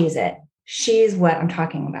 she's it. She's what I'm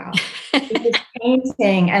talking about. She's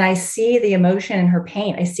painting, and I see the emotion in her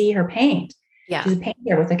paint. I see her paint. Yeah. She's a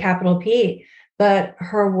painter with a capital P, but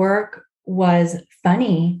her work was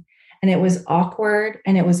funny, and it was awkward,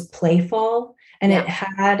 and it was playful, and it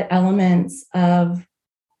had elements of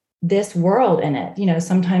this world in it. You know,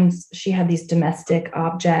 sometimes she had these domestic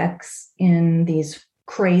objects in these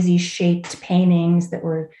crazy shaped paintings that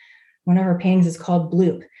were, one of her paintings is called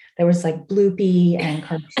Bloop. There was like bloopy and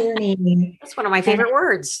cartoony. That's one of my favorite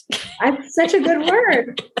words. It's such a good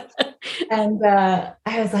word. And I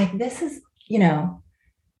was like, this is, you know,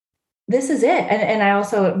 this is it. And I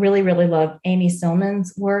also really, really love Amy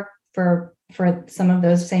Stillman's work for some of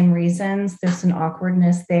those same reasons. There's an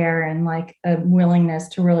awkwardness there and like a willingness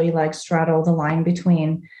to really like straddle the line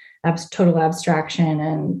between total abstraction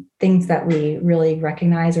and things that we really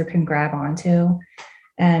recognize or can grab onto.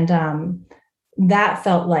 And that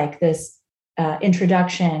felt like this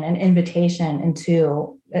introduction and invitation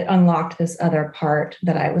into, it unlocked this other part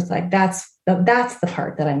that I was like, that's the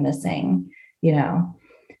part that I'm missing, you know?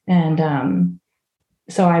 And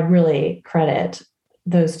so I really credit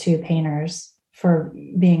those two painters for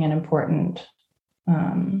being an important,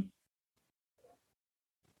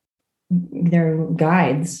 they're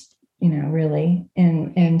guides, you know, really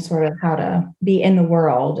in sort of how to be in the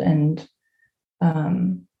world and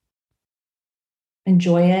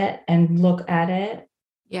enjoy it and look at it,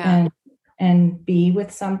 and be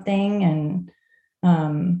with something.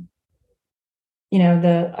 And you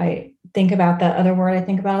know, I think about that other word I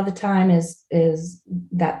think about all the time is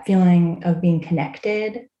that feeling of being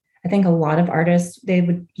connected. I think a lot of artists, they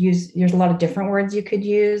would use, there's a lot of different words you could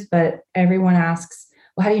use, but everyone asks,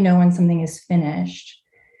 well, how do you know when something is finished?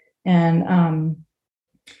 And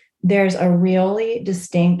there's a really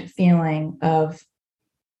distinct feeling of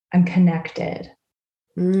I'm connected,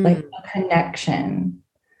 like a connection.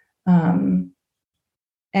 And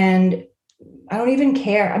I don't even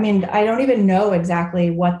care. I mean, I don't even know exactly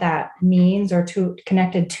what that means or to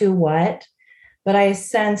connected to what, but I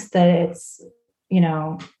sense that it's, you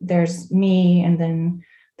know, there's me and then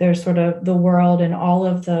there's sort of the world and all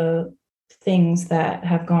of the things that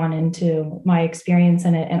have gone into my experience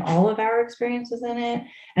in it and all of our experiences in it.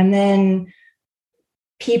 And then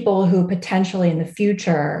people who potentially in the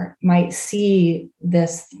future might see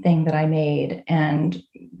this thing that I made and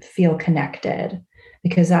feel connected,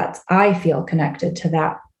 because I feel connected to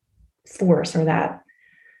that force or that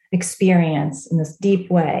experience in this deep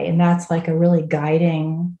way. And that's like a really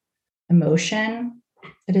guiding emotion.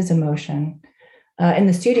 It is emotion. In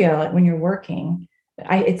the studio, like when you're working,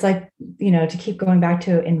 it's like, you know, to keep going back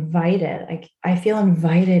to invited, like I feel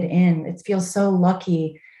invited in. It feels so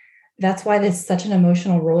lucky. That's why it's such an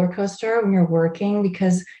emotional roller coaster when you're working,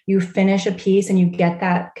 because you finish a piece and you get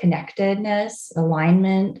that connectedness,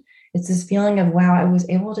 alignment. It's this feeling of, wow, I was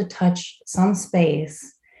able to touch some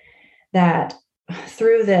space that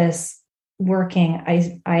through this working,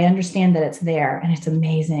 I understand that it's there and it's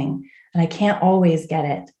amazing. And I can't always get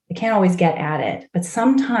it. I can't always get at it, but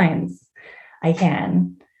sometimes I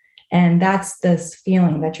can. And that's this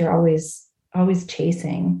feeling that you're always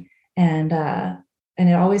chasing. And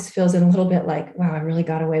it always feels a little bit like, wow, I really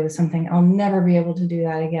got away with something. I'll never be able to do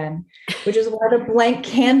that again, which is why the blank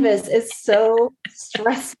canvas is so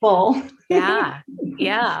stressful. Yeah.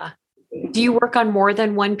 Yeah. Do you work on more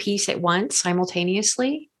than one piece at once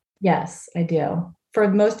simultaneously? Yes, I do.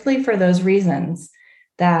 Mostly for those reasons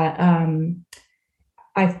that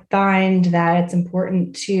I find that it's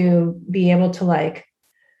important to be able to like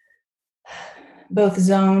both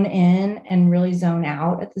zone in and really zone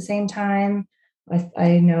out at the same time.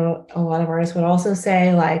 I know a lot of artists would also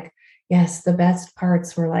say like, yes, the best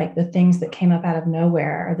parts were like the things that came up out of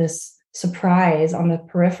nowhere, or this surprise on the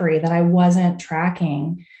periphery that I wasn't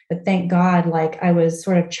tracking. But thank God, like I was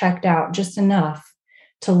sort of checked out just enough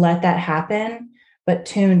to let that happen, but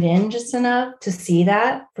tuned in just enough to see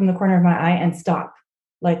that from the corner of my eye and stop,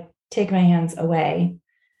 like take my hands away.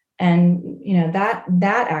 And, you know, that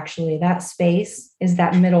actually, that space is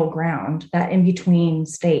that middle ground, that in between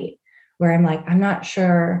state where I'm like, I'm not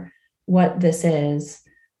sure what this is,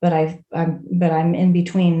 but I'm in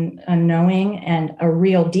between a knowing and a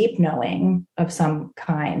real deep knowing of some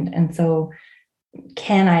kind. And so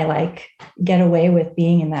can I like get away with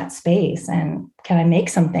being in that space, and can I make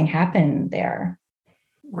something happen there?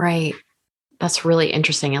 Right. That's really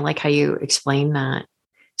interesting. I like how you explain that.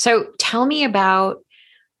 So tell me about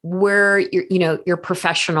where your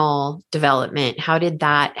professional development, how did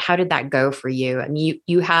that go for you? I mean,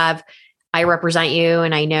 I represent you,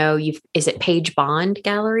 and I know is it Page Bond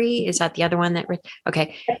Gallery? Is that the other one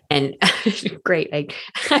okay. And great.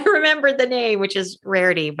 I remembered the name, which is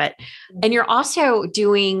rarity, and you're also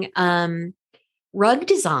doing, rug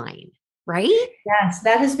design, right? Yes,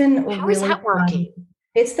 that has been How is really that fun. working?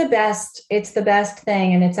 It's the best. It's the best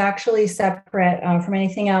thing, and it's actually separate from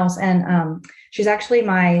anything else. And she's actually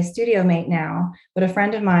my studio mate now. But a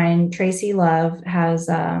friend of mine, Tracy Love, has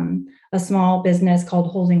a small business called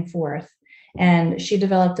Holding Forth, and she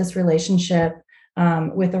developed this relationship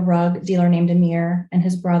with a rug dealer named Amir and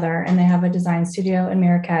his brother, and they have a design studio in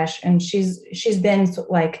Marrakesh. And she's been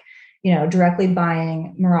like, directly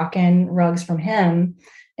buying Moroccan rugs from him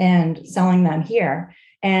and selling them here.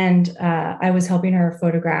 And I was helping her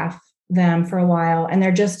photograph them for a while. And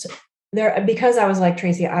they're because I was like,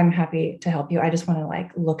 Tracy, I'm happy to help you. I just want to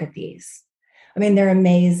like look at these. I mean, they're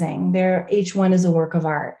amazing. Each one is a work of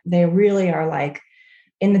art. They really are like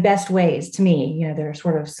in the best ways to me. They're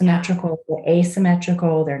sort of symmetrical, they're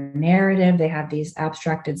asymmetrical, they're narrative. They have these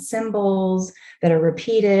abstracted symbols that are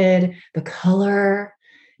repeated. The color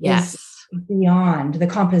is Yes. beyond the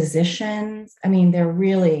compositions. I mean, they're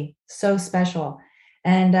really so special.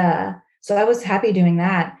 And so I was happy doing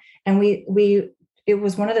that. And it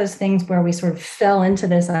was one of those things where we sort of fell into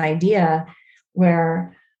this idea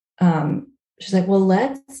where she's like, well,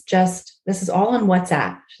 this is all on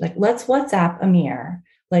WhatsApp. She's like, let's WhatsApp Amir,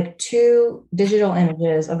 like 2 digital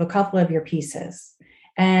images of a couple of your pieces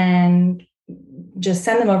and just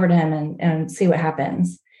send them over to him and see what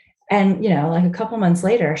happens. And, like a couple months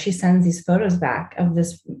later, she sends these photos back of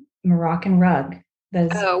this Moroccan rug.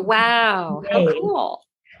 Oh, wow. How cool.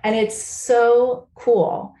 And it's so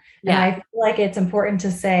cool. Yeah. And I feel like it's important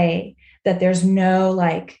to say that there's no,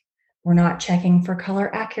 like, we're not checking for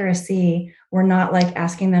color accuracy. We're not like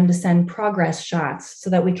asking them to send progress shots so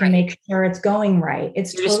that we can make sure it's going right.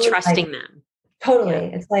 It's You're just trusting them. Totally.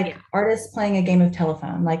 Yeah. It's like artists playing a game of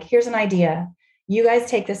telephone. Like, here's an idea. You guys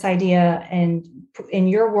take this idea and in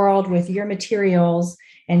your world with your materials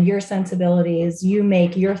and your sensibilities, you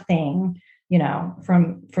make your thing,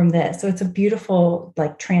 from this. So it's a beautiful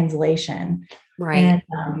like translation. Right.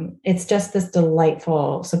 And it's just this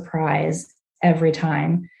delightful surprise every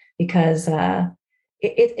time because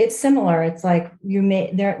it's similar. It's like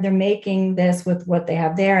they're making this with what they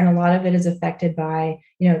have there. And a lot of it is affected by,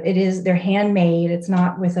 they're handmade. It's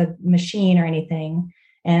not with a machine or anything.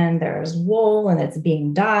 And there's wool and it's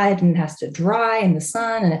being dyed and it has to dry in the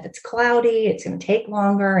sun. And if it's cloudy, it's going to take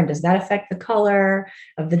longer. And does that affect the color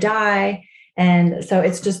of the dye? And so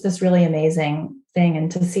it's just this really amazing thing.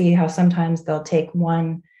 And to see how sometimes they'll take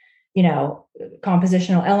one,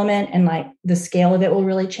 compositional element and like the scale of it will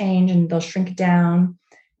really change and they'll shrink it down.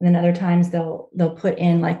 And then other times they'll put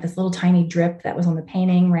in like this little tiny drip that was on the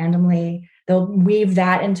painting randomly. They'll weave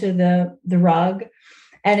that into the rug.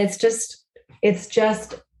 And it's just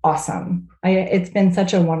awesome. It's been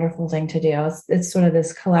such a wonderful thing to do. It's sort of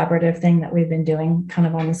this collaborative thing that we've been doing kind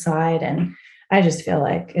of on the side. And I just feel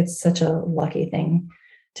like it's such a lucky thing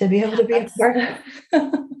to be able to be a part of.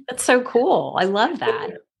 That's so cool. I love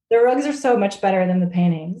that. The rugs are so much better than the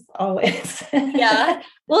paintings, always. Yeah.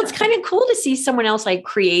 Well, it's kind of cool to see someone else like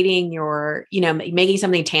creating making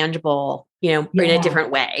something tangible, in a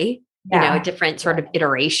different way, a different sort of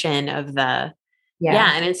iteration of the,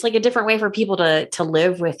 and it's like a different way for people to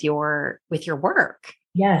live with your work.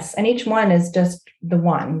 Yes. And each one is just the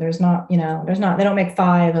one. They don't make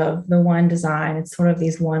 5 of the one design. It's sort of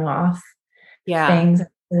these one-off things.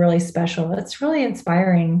 Really special. It's really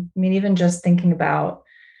inspiring. I mean, even just thinking about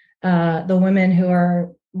the women who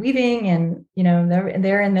are weaving and,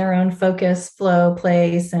 they're in their own focus, flow,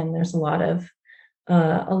 place. And there's a lot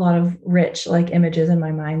of rich like images in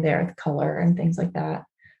my mind there, with color and things like that.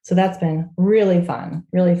 So that's been really fun,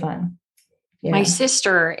 really fun. Yeah. My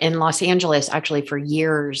sister in Los Angeles actually for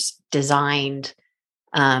years designed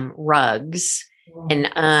rugs. Wow.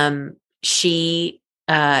 And she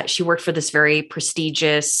worked for this very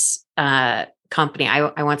prestigious company.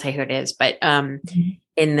 I won't say who it is, but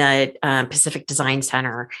in the Pacific Design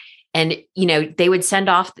Center. And, they would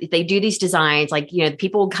they do these designs, like, the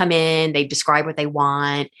people would come in, they describe what they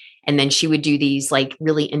want. And then she would do these like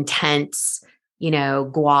really intense,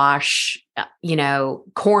 gouache,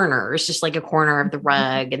 corners, just like a corner of the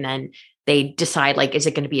rug. And then they decide like, is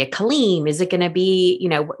it going to be a Kaleem? Is it going to be,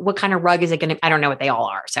 what kind of rug is it going to, I don't know what they all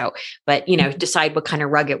are. So, but, decide what kind of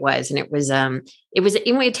rug it was. And it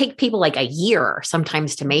would take people like a year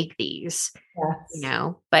sometimes to make these,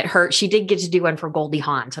 but she did get to do one for Goldie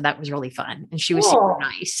Hawn. So that was really fun. And she was super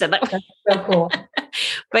nice. So that's so cool.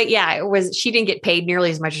 But yeah, she didn't get paid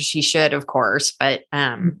nearly as much as she should, of course, but,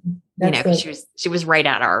 That's 'cause good. she was right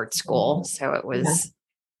at art school. So it Yeah. was,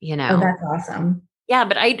 Oh, that's awesome. yeah,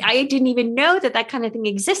 but I didn't even know that kind of thing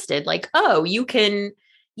existed. Like, oh, you can,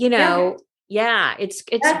 Yeah. yeah, it's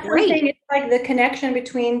That's the great. thing. It's like the connection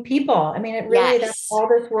between people. I mean, it really, that's Yes. all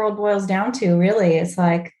this world boils down to, really. It's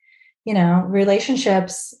like,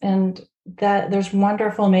 relationships, and that there's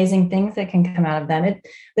wonderful, amazing things that can come out of them.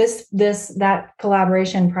 That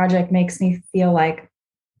collaboration project makes me feel like,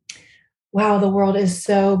 wow, the world is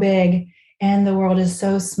so big and the world is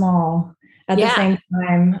so small at the Yeah. same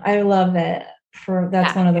time. I love it.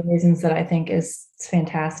 That's Yeah. one of the reasons that I think is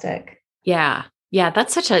fantastic. Yeah. Yeah.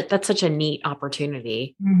 That's such a neat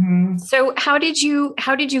opportunity. Mm-hmm. So how did you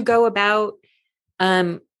go about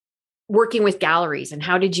um working with galleries, and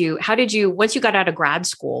how did you once you got out of grad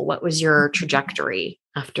school, what was your trajectory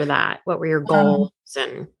after that? What were your Um, goals?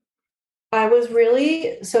 And I was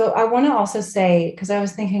really, so I want to also say, because I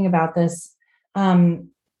was thinking about this, um,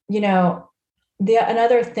 you know,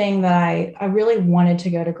 another thing that I really wanted to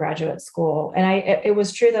go to graduate school. And it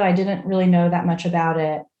was true that I didn't really know that much about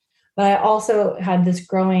it, but I also had this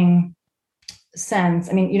growing sense.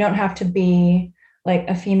 I mean, you don't have to be like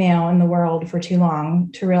a female in the world for too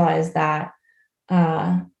long to realize that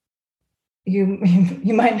uh, you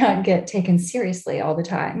you might not get taken seriously all the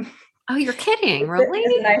time. oh, you're kidding, Is a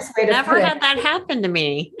really? nice way to Never put it. had that happen to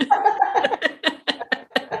me.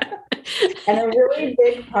 And a really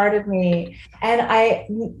big part of me, and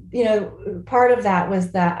part of that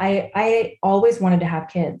was that I always wanted to have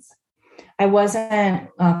kids. I wasn't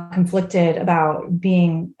conflicted about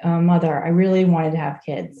being a mother. I really wanted to have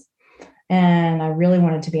kids, and I really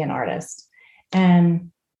wanted to be an artist.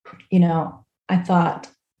 And I thought,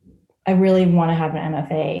 I really want to have an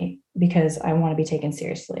MFA because I want to be taken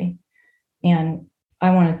seriously, and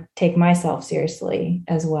I want to take myself seriously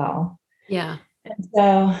as well. Yeah. And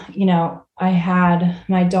so, I had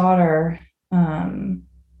my daughter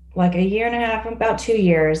like a year and a half, about 2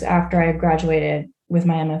 years after I graduated with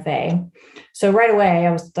my MFA. So right away,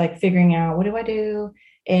 I was like figuring out, what do I do?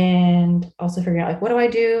 And also figuring out, like, what do I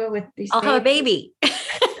do with these I'll have a babies? baby.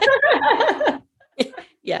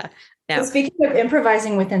 Yeah. So No. speaking of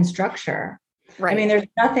improvising within structure, I Right. mean, there's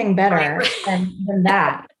nothing better Right. than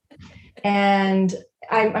that. And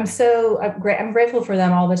I'm grateful for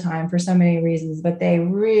them all the time for so many reasons, but they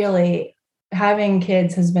really, having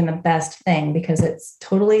kids has been the best thing because it's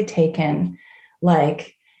totally taken,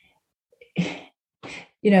 like,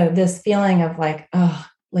 this feeling of like, oh,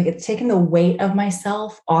 like it's taken the weight of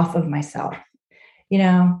myself off of myself.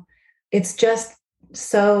 It's just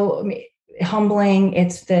so humbling.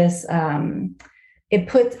 It's this, it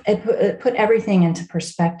put everything into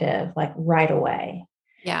perspective, like right away.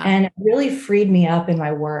 Yeah. And it really freed me up in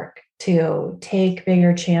my work to take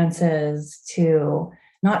bigger chances, to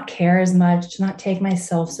not care as much, to not take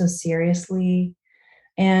myself so seriously.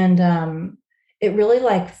 And it really,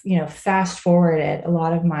 like, fast forwarded a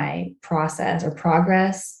lot of my process or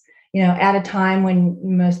progress, at a time when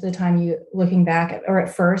most of the time, you looking back or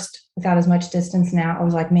at first without as much distance now, I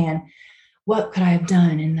was like, man, what could I have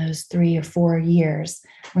done in those 3 or 4 years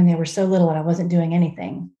when they were so little and I wasn't doing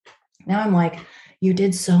anything? Now I'm like, you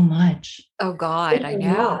did so much. Oh God, I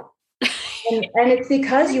know. And it's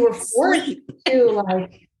because you were forced to,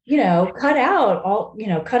 like, cut out all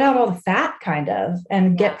the fat, kind of,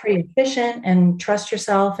 and get pretty efficient and trust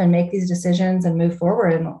yourself and make these decisions and move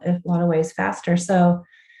forward in a lot of ways faster. So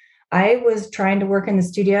I was trying to work in the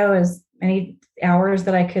studio as many hours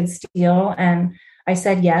that I could steal. And I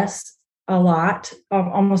said yes a lot,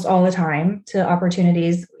 almost all the time, to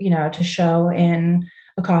opportunities, to show in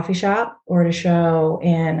a coffee shop or to show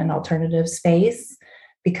in an alternative space,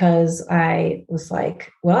 because I was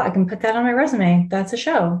like, well, I can put that on my resume. That's a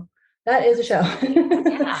show. That is a show.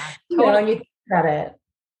 Yeah, totally. And you think about it,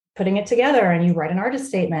 putting it together, and you write an artist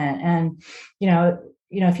statement. And,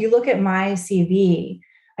 if you look at my CV,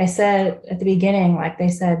 I said at the beginning, like they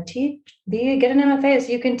said, get an MFA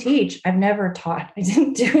so you can teach. I've never taught. I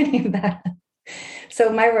didn't do any of that. So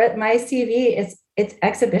my CV, it's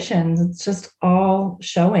exhibitions. It's just all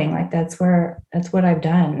showing. Like that's what I've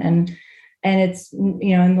done. And it's,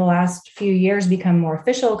 in the last few years become more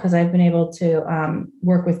official because I've been able to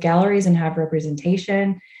work with galleries and have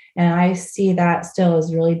representation. And I see that still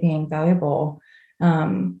as really being valuable.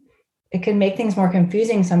 It can make things more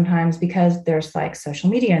confusing sometimes because there's like social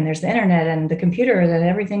media and there's the internet and the computer, and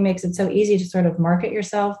everything makes it so easy to sort of market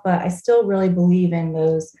yourself. But I still really believe in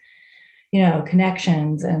those,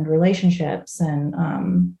 connections and relationships. And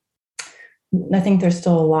I think there's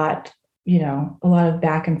still a lot of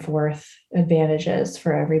back and forth advantages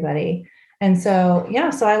for everybody. And so, yeah,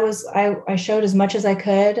 so I showed as much as I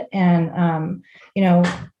could. And, you know,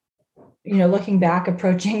 looking back,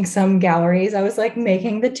 approaching some galleries, I was like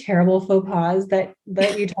making the terrible faux pas that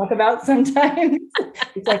you talk about sometimes.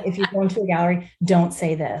 It's like, if you go into a gallery, don't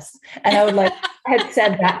say this. And I would like, I had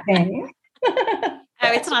said that thing.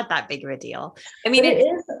 Oh, it's not that big of a deal. I mean, it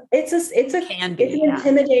is, it's an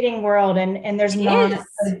intimidating world. And there's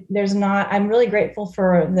not, I'm really grateful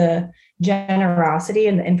for the generosity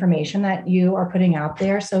and the information that you are putting out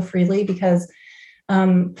there so freely, because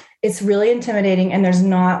it's really intimidating. And there's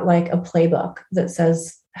not like a playbook that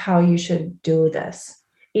says how you should do this.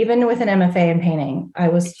 Even with an MFA in painting, I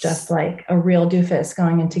was just like a real doofus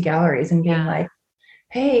going into galleries and being like,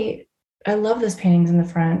 hey, I love this paintings in the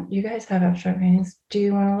front. You guys have abstract paintings. Do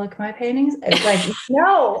you want to look at my paintings? It's like,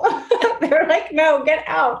 no. They're like, no, get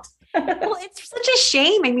out. Well, it's such a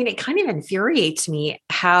shame. I mean, it kind of infuriates me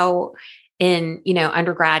how in,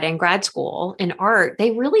 undergrad and grad school in art,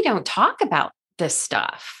 they really don't talk about this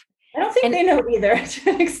stuff. I don't think they know either to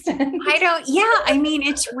an extent. I mean,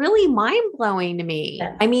 it's really mind blowing to me.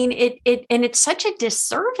 Yeah. I mean, and it's such a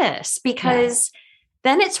disservice because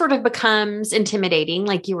then it sort of becomes intimidating,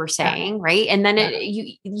 like you were saying, right? And then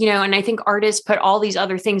and I think artists put all these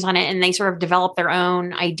other things on it and they sort of develop their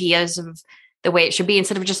own ideas of the way it should be,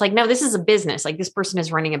 instead of just like, no, this is a business. Like this person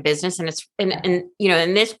is running a business and it's, and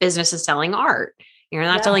this business is selling art. You're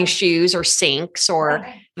not selling shoes or sinks or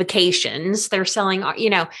vacations. They're selling,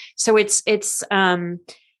 so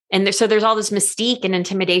so there's all this mystique and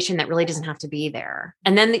intimidation that really doesn't have to be there.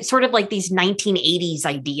 And then sort of like these 1980s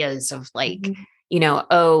ideas of like, you've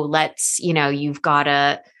got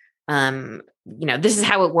to, this is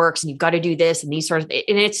how it works and you've got to do this and these sorts of,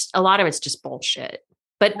 and it's a lot of it's just bullshit.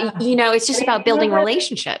 But, it's just about building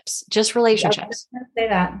relationships, just relationships. I was gonna say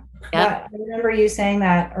that. Yeah. I remember you saying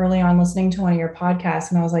that early on, listening to one of your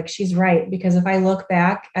podcasts. And I was like, she's right. Because if I look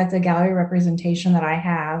back at the gallery representation that I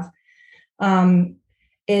have,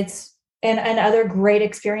 it's, and other great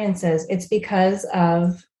experiences, it's because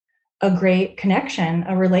of a great connection,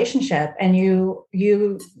 a relationship. And you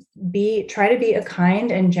try to be a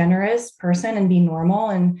kind and generous person and be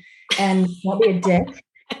normal and not be a dick.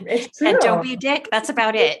 It's true. And don't be a dick. That's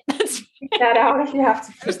about it. Keep that out if you have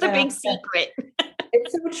to. There's the big secret.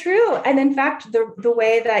 It's so true. And in fact, the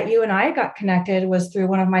way that you and I got connected was through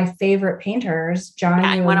one of my favorite painters, John.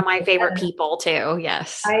 Yeah, one of my favorite people too.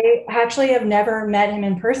 Yes. I actually have never met him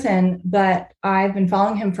in person, but I've been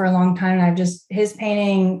following him for a long time. And his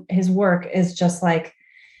painting, his work is just like,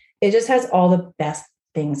 it just has all the best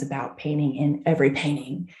things about painting in every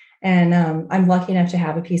painting. And I'm lucky enough to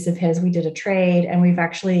have a piece of his. We did a trade, and we've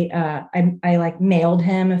actually I like mailed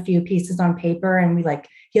him a few pieces on paper, and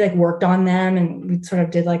he worked on them, and we sort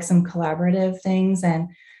of did like some collaborative things. And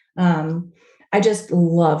I just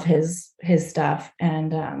love his stuff.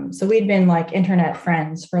 And so we'd been like internet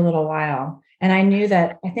friends for a little while. And I knew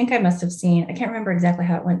that, I think I must have seen, I can't remember exactly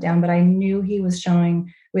how it went down, but I knew he was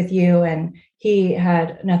showing with you and he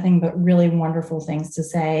had nothing but really wonderful things to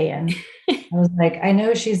say. And I was like, I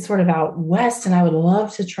know she's sort of out west and I would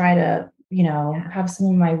love to try to, have some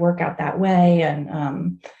of my work out that way.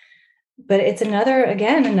 And, but it's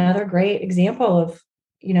another great example of,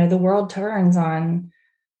 the world turns on,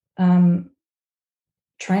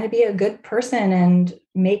 trying to be a good person and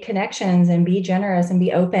make connections and be generous and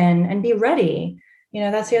be open and be ready.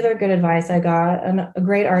 That's the other good advice I got. A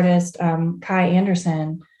great artist, Kai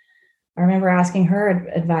Anderson. I remember asking her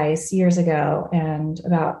advice years ago and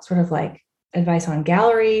about sort of like advice on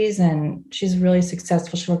galleries. And she's really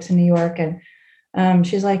successful. She works in New York. And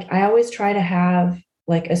she's like, I always try to have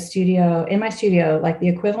like a studio in my studio, like the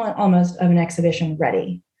equivalent almost of an exhibition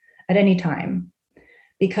ready at any time,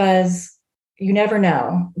 because you never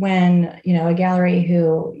know when, a gallery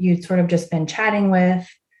who you'd sort of just been chatting with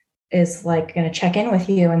is like going to check in with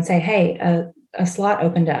you and say, hey, a slot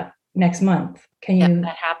opened up next month. Can you?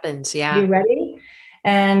 That happens. Yeah. You ready?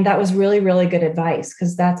 And that was really, really good advice,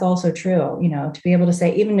 because that's also true, to be able to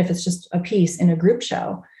say, even if it's just a piece in a group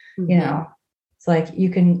show, it's like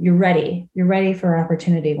you're ready for an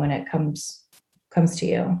opportunity when it comes to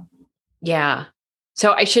you. Yeah.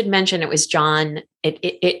 So I should mention it was John.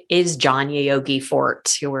 It is John Yogi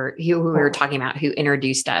Fort who we were talking about, who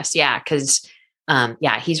introduced us. Yeah. Cause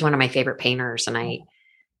he's one of my favorite painters, and I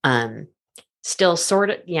still sort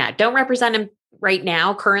of, don't represent him right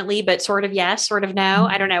now currently, but sort of yes, sort of no.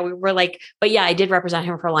 I don't know. We were like, but yeah, I did represent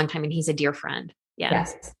him for a long time, and he's a dear friend. Yeah.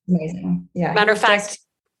 Yes. Amazing. Yeah. Matter of fact,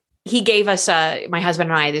 he gave us, my husband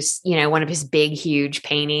and I, this, one of his big, huge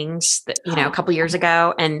paintings that, a couple years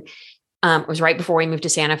ago. And it was right before we moved to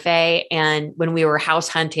Santa Fe. And when we were house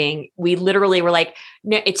hunting, we literally were like,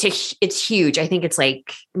 No, it's huge. I think it's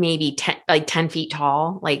like maybe 10 feet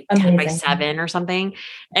tall, like 10 by Amazing. 7 or something.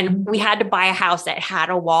 And we had to buy a house that had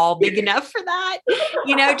a wall big enough for that,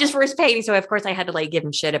 just for his painting. So of course I had to like give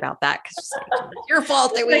him shit about that because it's like, it's your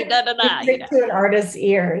fault that we da da da. To an artist's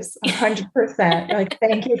ears, 100%. Like,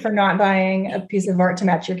 thank you for not buying a piece of art to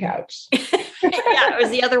match your couch. Yeah, it was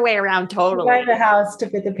the other way around. Totally. Buy the house to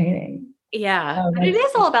fit the painting. Yeah. But it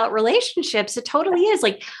is all about relationships. It totally is.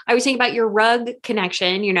 Like I was thinking about your rug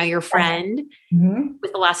connection, your friend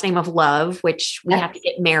with the last name of Love, which we have to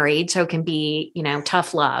get married. So it can be,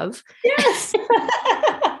 tough love. Yes.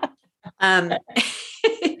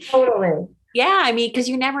 Totally. Yeah. I mean, because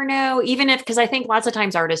you never know, because I think lots of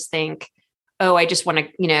times artists think, oh, I just want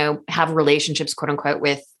to, have relationships, quote unquote,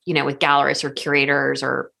 with gallerists or curators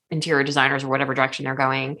or interior designers or whatever direction they're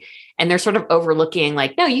going. And they're sort of overlooking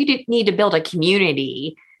like, no, you need to build a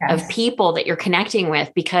community of people that you're connecting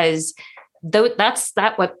with, because that's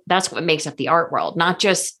what makes up the art world. Not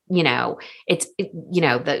just, it's,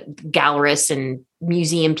 the gallerists and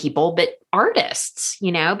museum people, but artists,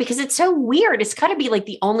 because it's so weird. It's gotta be like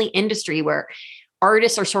the only industry where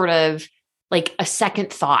artists are sort of like a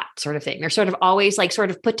second thought sort of thing. They're sort of always like sort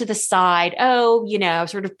of put to the side. Oh,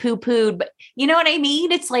 sort of poo-pooed, but you know what I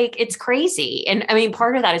mean? It's like, it's crazy. And I mean,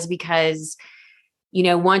 part of that is because,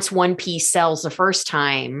 once one piece sells the first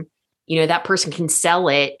time, that person can sell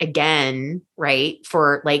it again, right?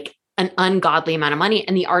 For like an ungodly amount of money.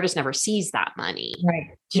 And the artist never sees that money. Right.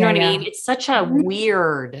 Do you know what I mean? It's such a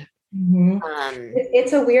weird.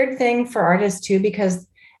 It's a weird thing for artists too, because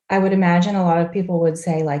I would imagine a lot of people would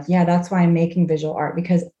say like, yeah, that's why I'm making visual art,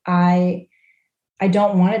 because I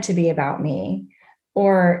don't want it to be about me.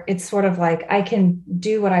 Or it's sort of like, I can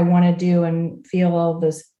do what I want to do and feel all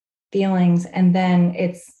those feelings. And then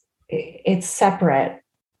it's separate,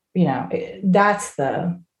 that's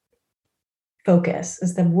the focus,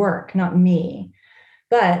 is the work, not me.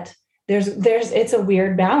 But it's a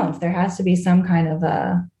weird balance. There has to be some kind of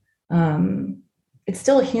a, it's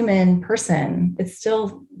still a human person. It's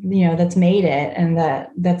still, that's made it. And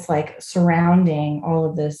that's like surrounding all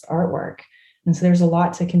of this artwork. And so there's a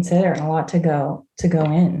lot to consider and a lot to go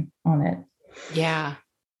in on it. Yeah.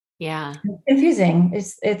 Yeah. It's confusing.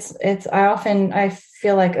 I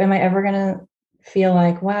feel like, am I ever going to feel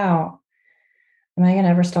like, wow, am I going to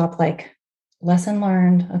ever stop? Like, lesson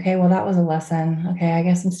learned. Okay. Well, that was a lesson. Okay. I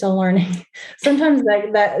guess I'm still learning. Sometimes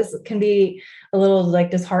can be a little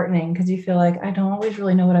like disheartening, because you feel like I don't always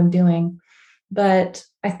really know what I'm doing. But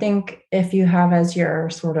I think if you have as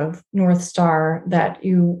your sort of North Star that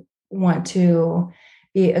you want to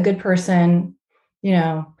be a good person,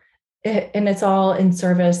 and it's all in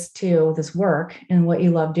service to this work and what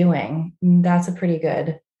you love doing, that's a pretty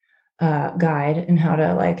good guide in how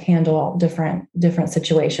to like handle different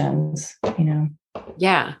situations,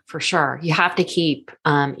 Yeah, for sure. You have to keep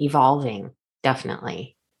evolving.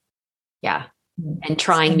 Definitely. Yeah. And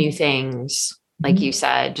trying new things, like you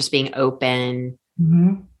said, just being open.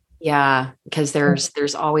 Yeah. Because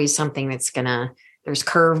there's always something that's there's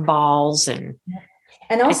curveballs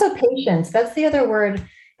and also patience. That's the other word.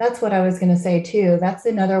 That's what I was going to say too. That's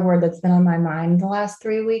another word that's been on my mind the last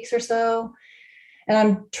 3 weeks or so. And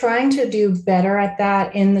I'm trying to do better at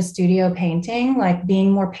that in the studio painting, like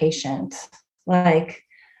being more patient. Like,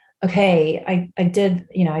 okay, I did,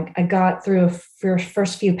 I got through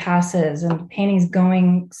first few passes and the painting's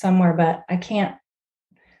going somewhere, but I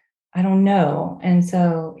don't know. And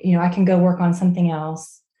so, I can go work on something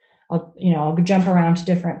else. I'll jump around to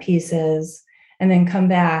different pieces and then come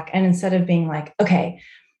back. And instead of being like, okay,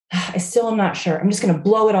 I still am not sure, I'm just going to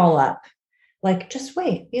blow it all up. Like, just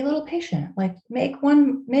wait, be a little patient. Like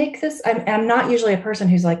make this. I'm not usually a person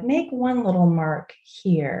who's like, make one little mark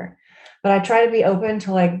here, but I try to be open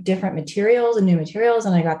to like different materials and new materials.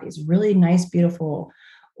 And I got these really nice, beautiful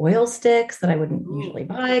oil sticks that I wouldn't usually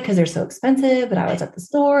buy because they're so expensive, but I was at the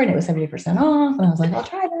store and it was 70% off. And I was like, I'll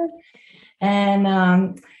try it. And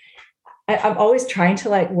I'm always trying to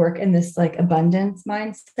like work in this like abundance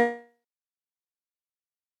mindset.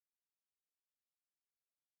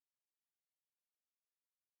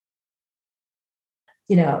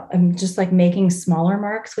 I'm just like making smaller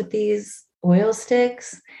marks with these oil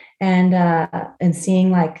sticks and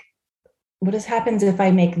seeing like what happens if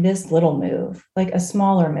I make this little move, like a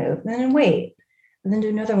smaller move, and then wait, and then do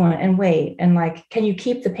another one and wait. And like, can you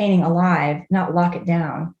keep the painting alive, not lock it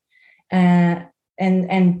down, and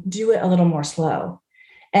do it a little more slow.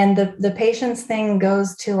 And the patience thing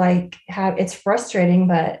goes to like it's frustrating,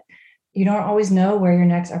 but you don't always know where your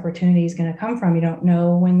next opportunity is going to come from. You don't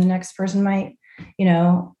know when the next person might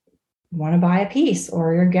want to buy a piece,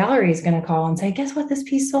 or your gallery is going to call and say, guess what, this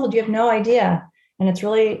piece sold. You have no idea. and it's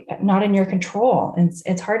really not in your control. And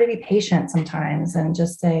it's hard to be patient sometimes and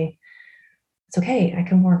just say, it's okay, I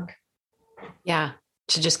can work. Yeah.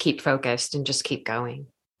 To just keep focused and just keep going.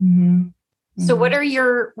 Mm-hmm. So what are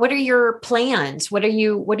your plans? What are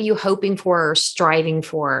you hoping for or striving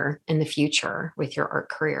for in the future with your art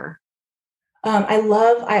career?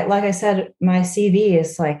 Like I said, my CV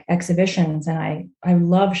is like exhibitions, and I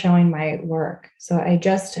love showing my work. So I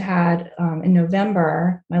just had in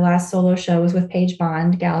November, my last solo show was with Paige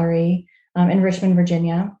Bond Gallery in Richmond,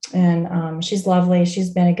 Virginia, and she's lovely.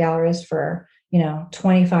 She's been a gallerist for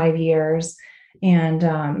 25 years,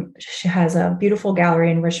 and she has a beautiful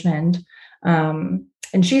gallery in Richmond. And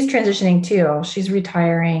she's transitioning too. She's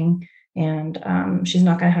retiring, and she's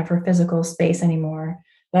not going to have her physical space anymore.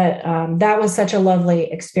 But that was such a lovely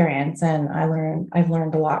experience, and I've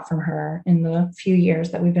learned a lot from her in the few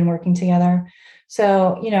years that we've been working together.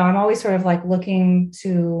 So I'm always sort of like looking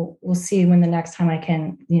to. We'll see when the next time I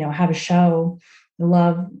can have a show.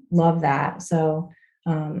 Love that. So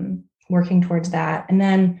working towards that, and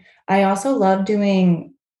then I also love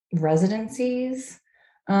doing residencies.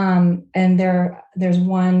 And there's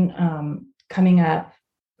one coming up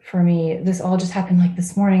for me. This all just happened like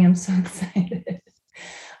this morning. I'm so excited.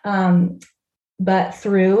 But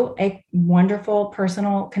through a wonderful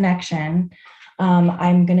personal connection,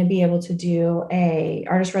 I'm going to be able to do a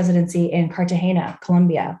artist residency in Cartagena,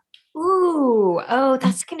 Colombia. Ooh, oh,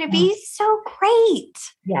 that's going to be so great.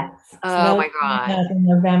 Yes. Oh my God. In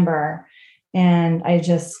November. And I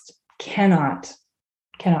just cannot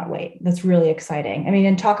wait. That's really exciting. I mean,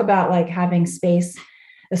 and talk about like having space,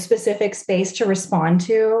 a specific space to respond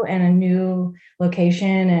to and a new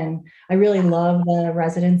location. And I really love the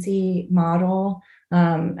residency model.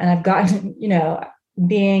 And I've gotten,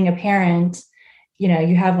 being a parent,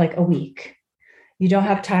 you have like a week. You don't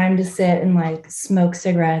have time to sit and like smoke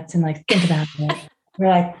cigarettes and like think about it. We're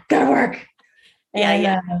like, gotta work. And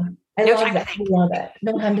I love that. I love it.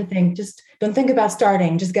 No time to think. Just don't think about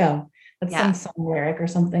starting. Just go. That's some song lyric or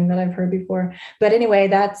something that I've heard before. But anyway,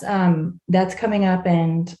 that's coming up,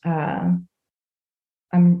 and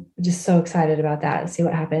I'm just so excited about that and see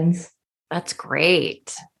what happens. That's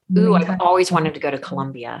great. Ooh, I've always wanted to go to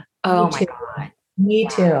Colombia. Oh my God. Me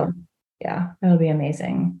too. Yeah, that'll be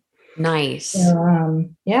amazing. Nice. So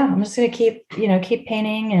I'm just gonna keep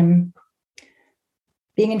painting and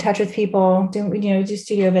being in touch with people, do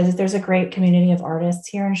studio visits. There's a great community of artists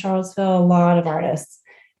here in Charlottesville, a lot of artists.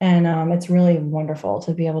 And it's really wonderful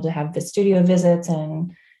to be able to have the studio visits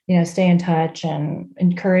and, stay in touch and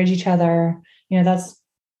encourage each other.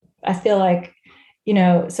 I feel like,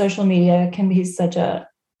 social media can be such a,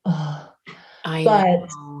 but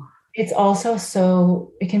it's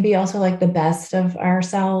also it can be also like the best of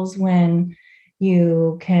ourselves when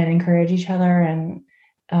you can encourage each other and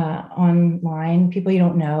online, people you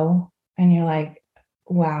don't know, and you're like,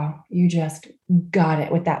 wow, you just got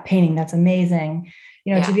it with that painting. That's amazing.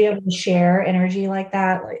 To be able to share energy like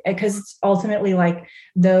that, because it's ultimately like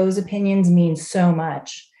those opinions mean so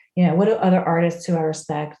much. What do other artists who I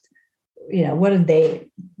respect, what do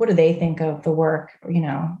they think of the work?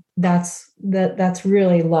 That's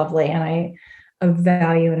really lovely. And I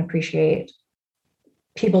value and appreciate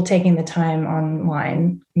people taking the time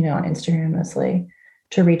online, on Instagram mostly,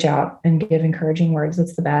 to reach out and give encouraging words.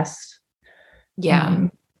 That's the best.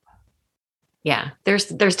 Yeah. There's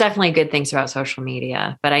definitely good things about social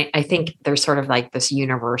media, but I think there's sort of like this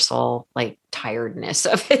universal like tiredness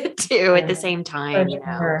of it too at the same time.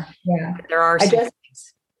 Sure. Yeah. There are some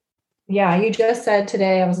things. Yeah. You just said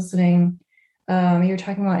today, I was listening, you were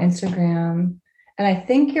talking about Instagram, and I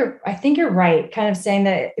think you're right, kind of saying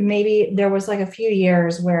that maybe there was like a few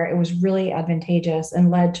years where it was really advantageous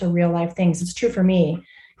and led to real life things. It's true for me,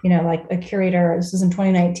 like a curator, this was in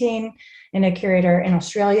 2019, and a curator in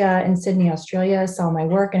Australia, in Sydney, Australia, saw my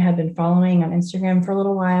work and had been following on Instagram for a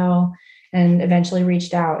little while, and eventually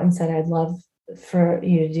reached out and said, I'd love for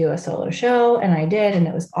you to do a solo show. And I did, and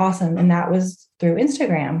it was awesome. And that was through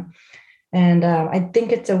Instagram. And I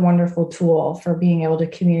think it's a wonderful tool for being able to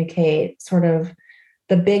communicate sort of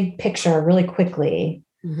the big picture really quickly,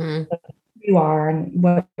 mm-hmm. Who you are and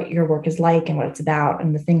what your work is like and what it's about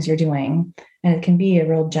and the things you're doing. And it can be a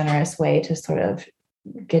real generous way to sort of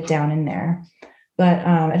get down in there. But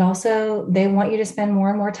it also, they want you to spend more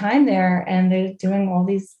and more time there, and they're doing all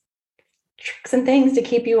these tricks and things to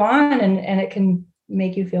keep you on, and it can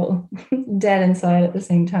make you feel dead inside at the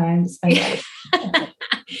same time.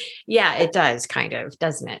 Yeah, it does kind of,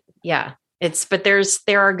 doesn't it? Yeah. But there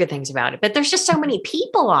are good things about it, but there's just so many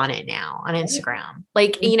people on it now on Instagram.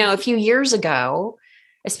 Like, a few years ago,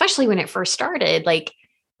 especially when it first started, like,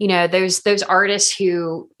 those artists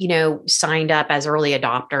who, signed up as early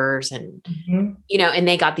adopters and, and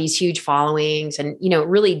they got these huge followings and, it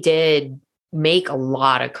really did make a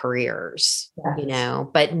lot of careers,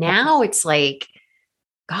 but now it's like,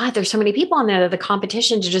 God, there's so many people on there that the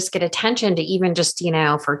competition to just get attention to even just,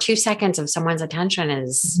 for 2 seconds of someone's attention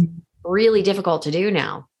is really difficult to do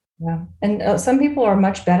now. Yeah. And some people are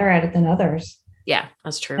much better at it than others. Yeah,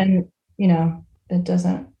 that's true. And, it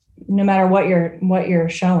doesn't, no matter what you're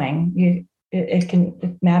showing,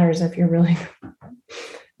 it matters if you're really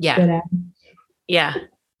good at it.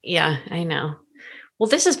 Yeah, I know. Well,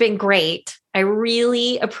 this has been great. I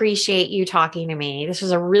really appreciate you talking to me. This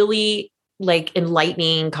was a really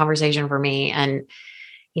enlightening conversation for me. And,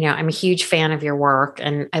 I'm a huge fan of your work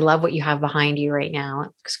and I love what you have behind you right now. It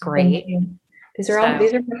looks great. These are my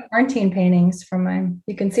quarantine paintings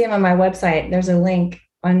you can see them on my website. There's a link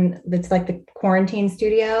that's like the quarantine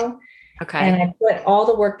studio. Okay. And I put all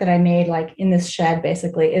the work that I made in this shed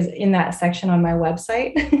basically is in that section on my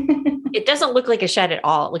website. It doesn't look like a shed at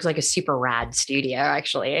all. It looks like a super rad studio,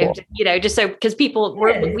 actually. Cool. Just so, because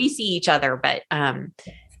we see each other,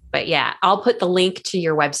 but yeah, I'll put the link to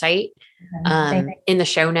your website in the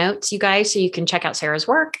show notes, you guys, so you can check out Sarah's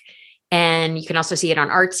work. And you can also see it on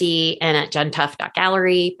Artsy and at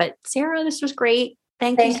jentuff.gallery. But Sarah, this was great.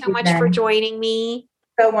 Thank you so much for joining me.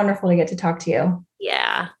 So wonderful to get to talk to you.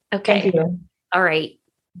 Yeah. Okay. Thank you. All right.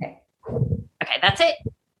 Okay, that's it.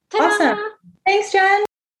 Ta-da! Awesome. Thanks, Jen.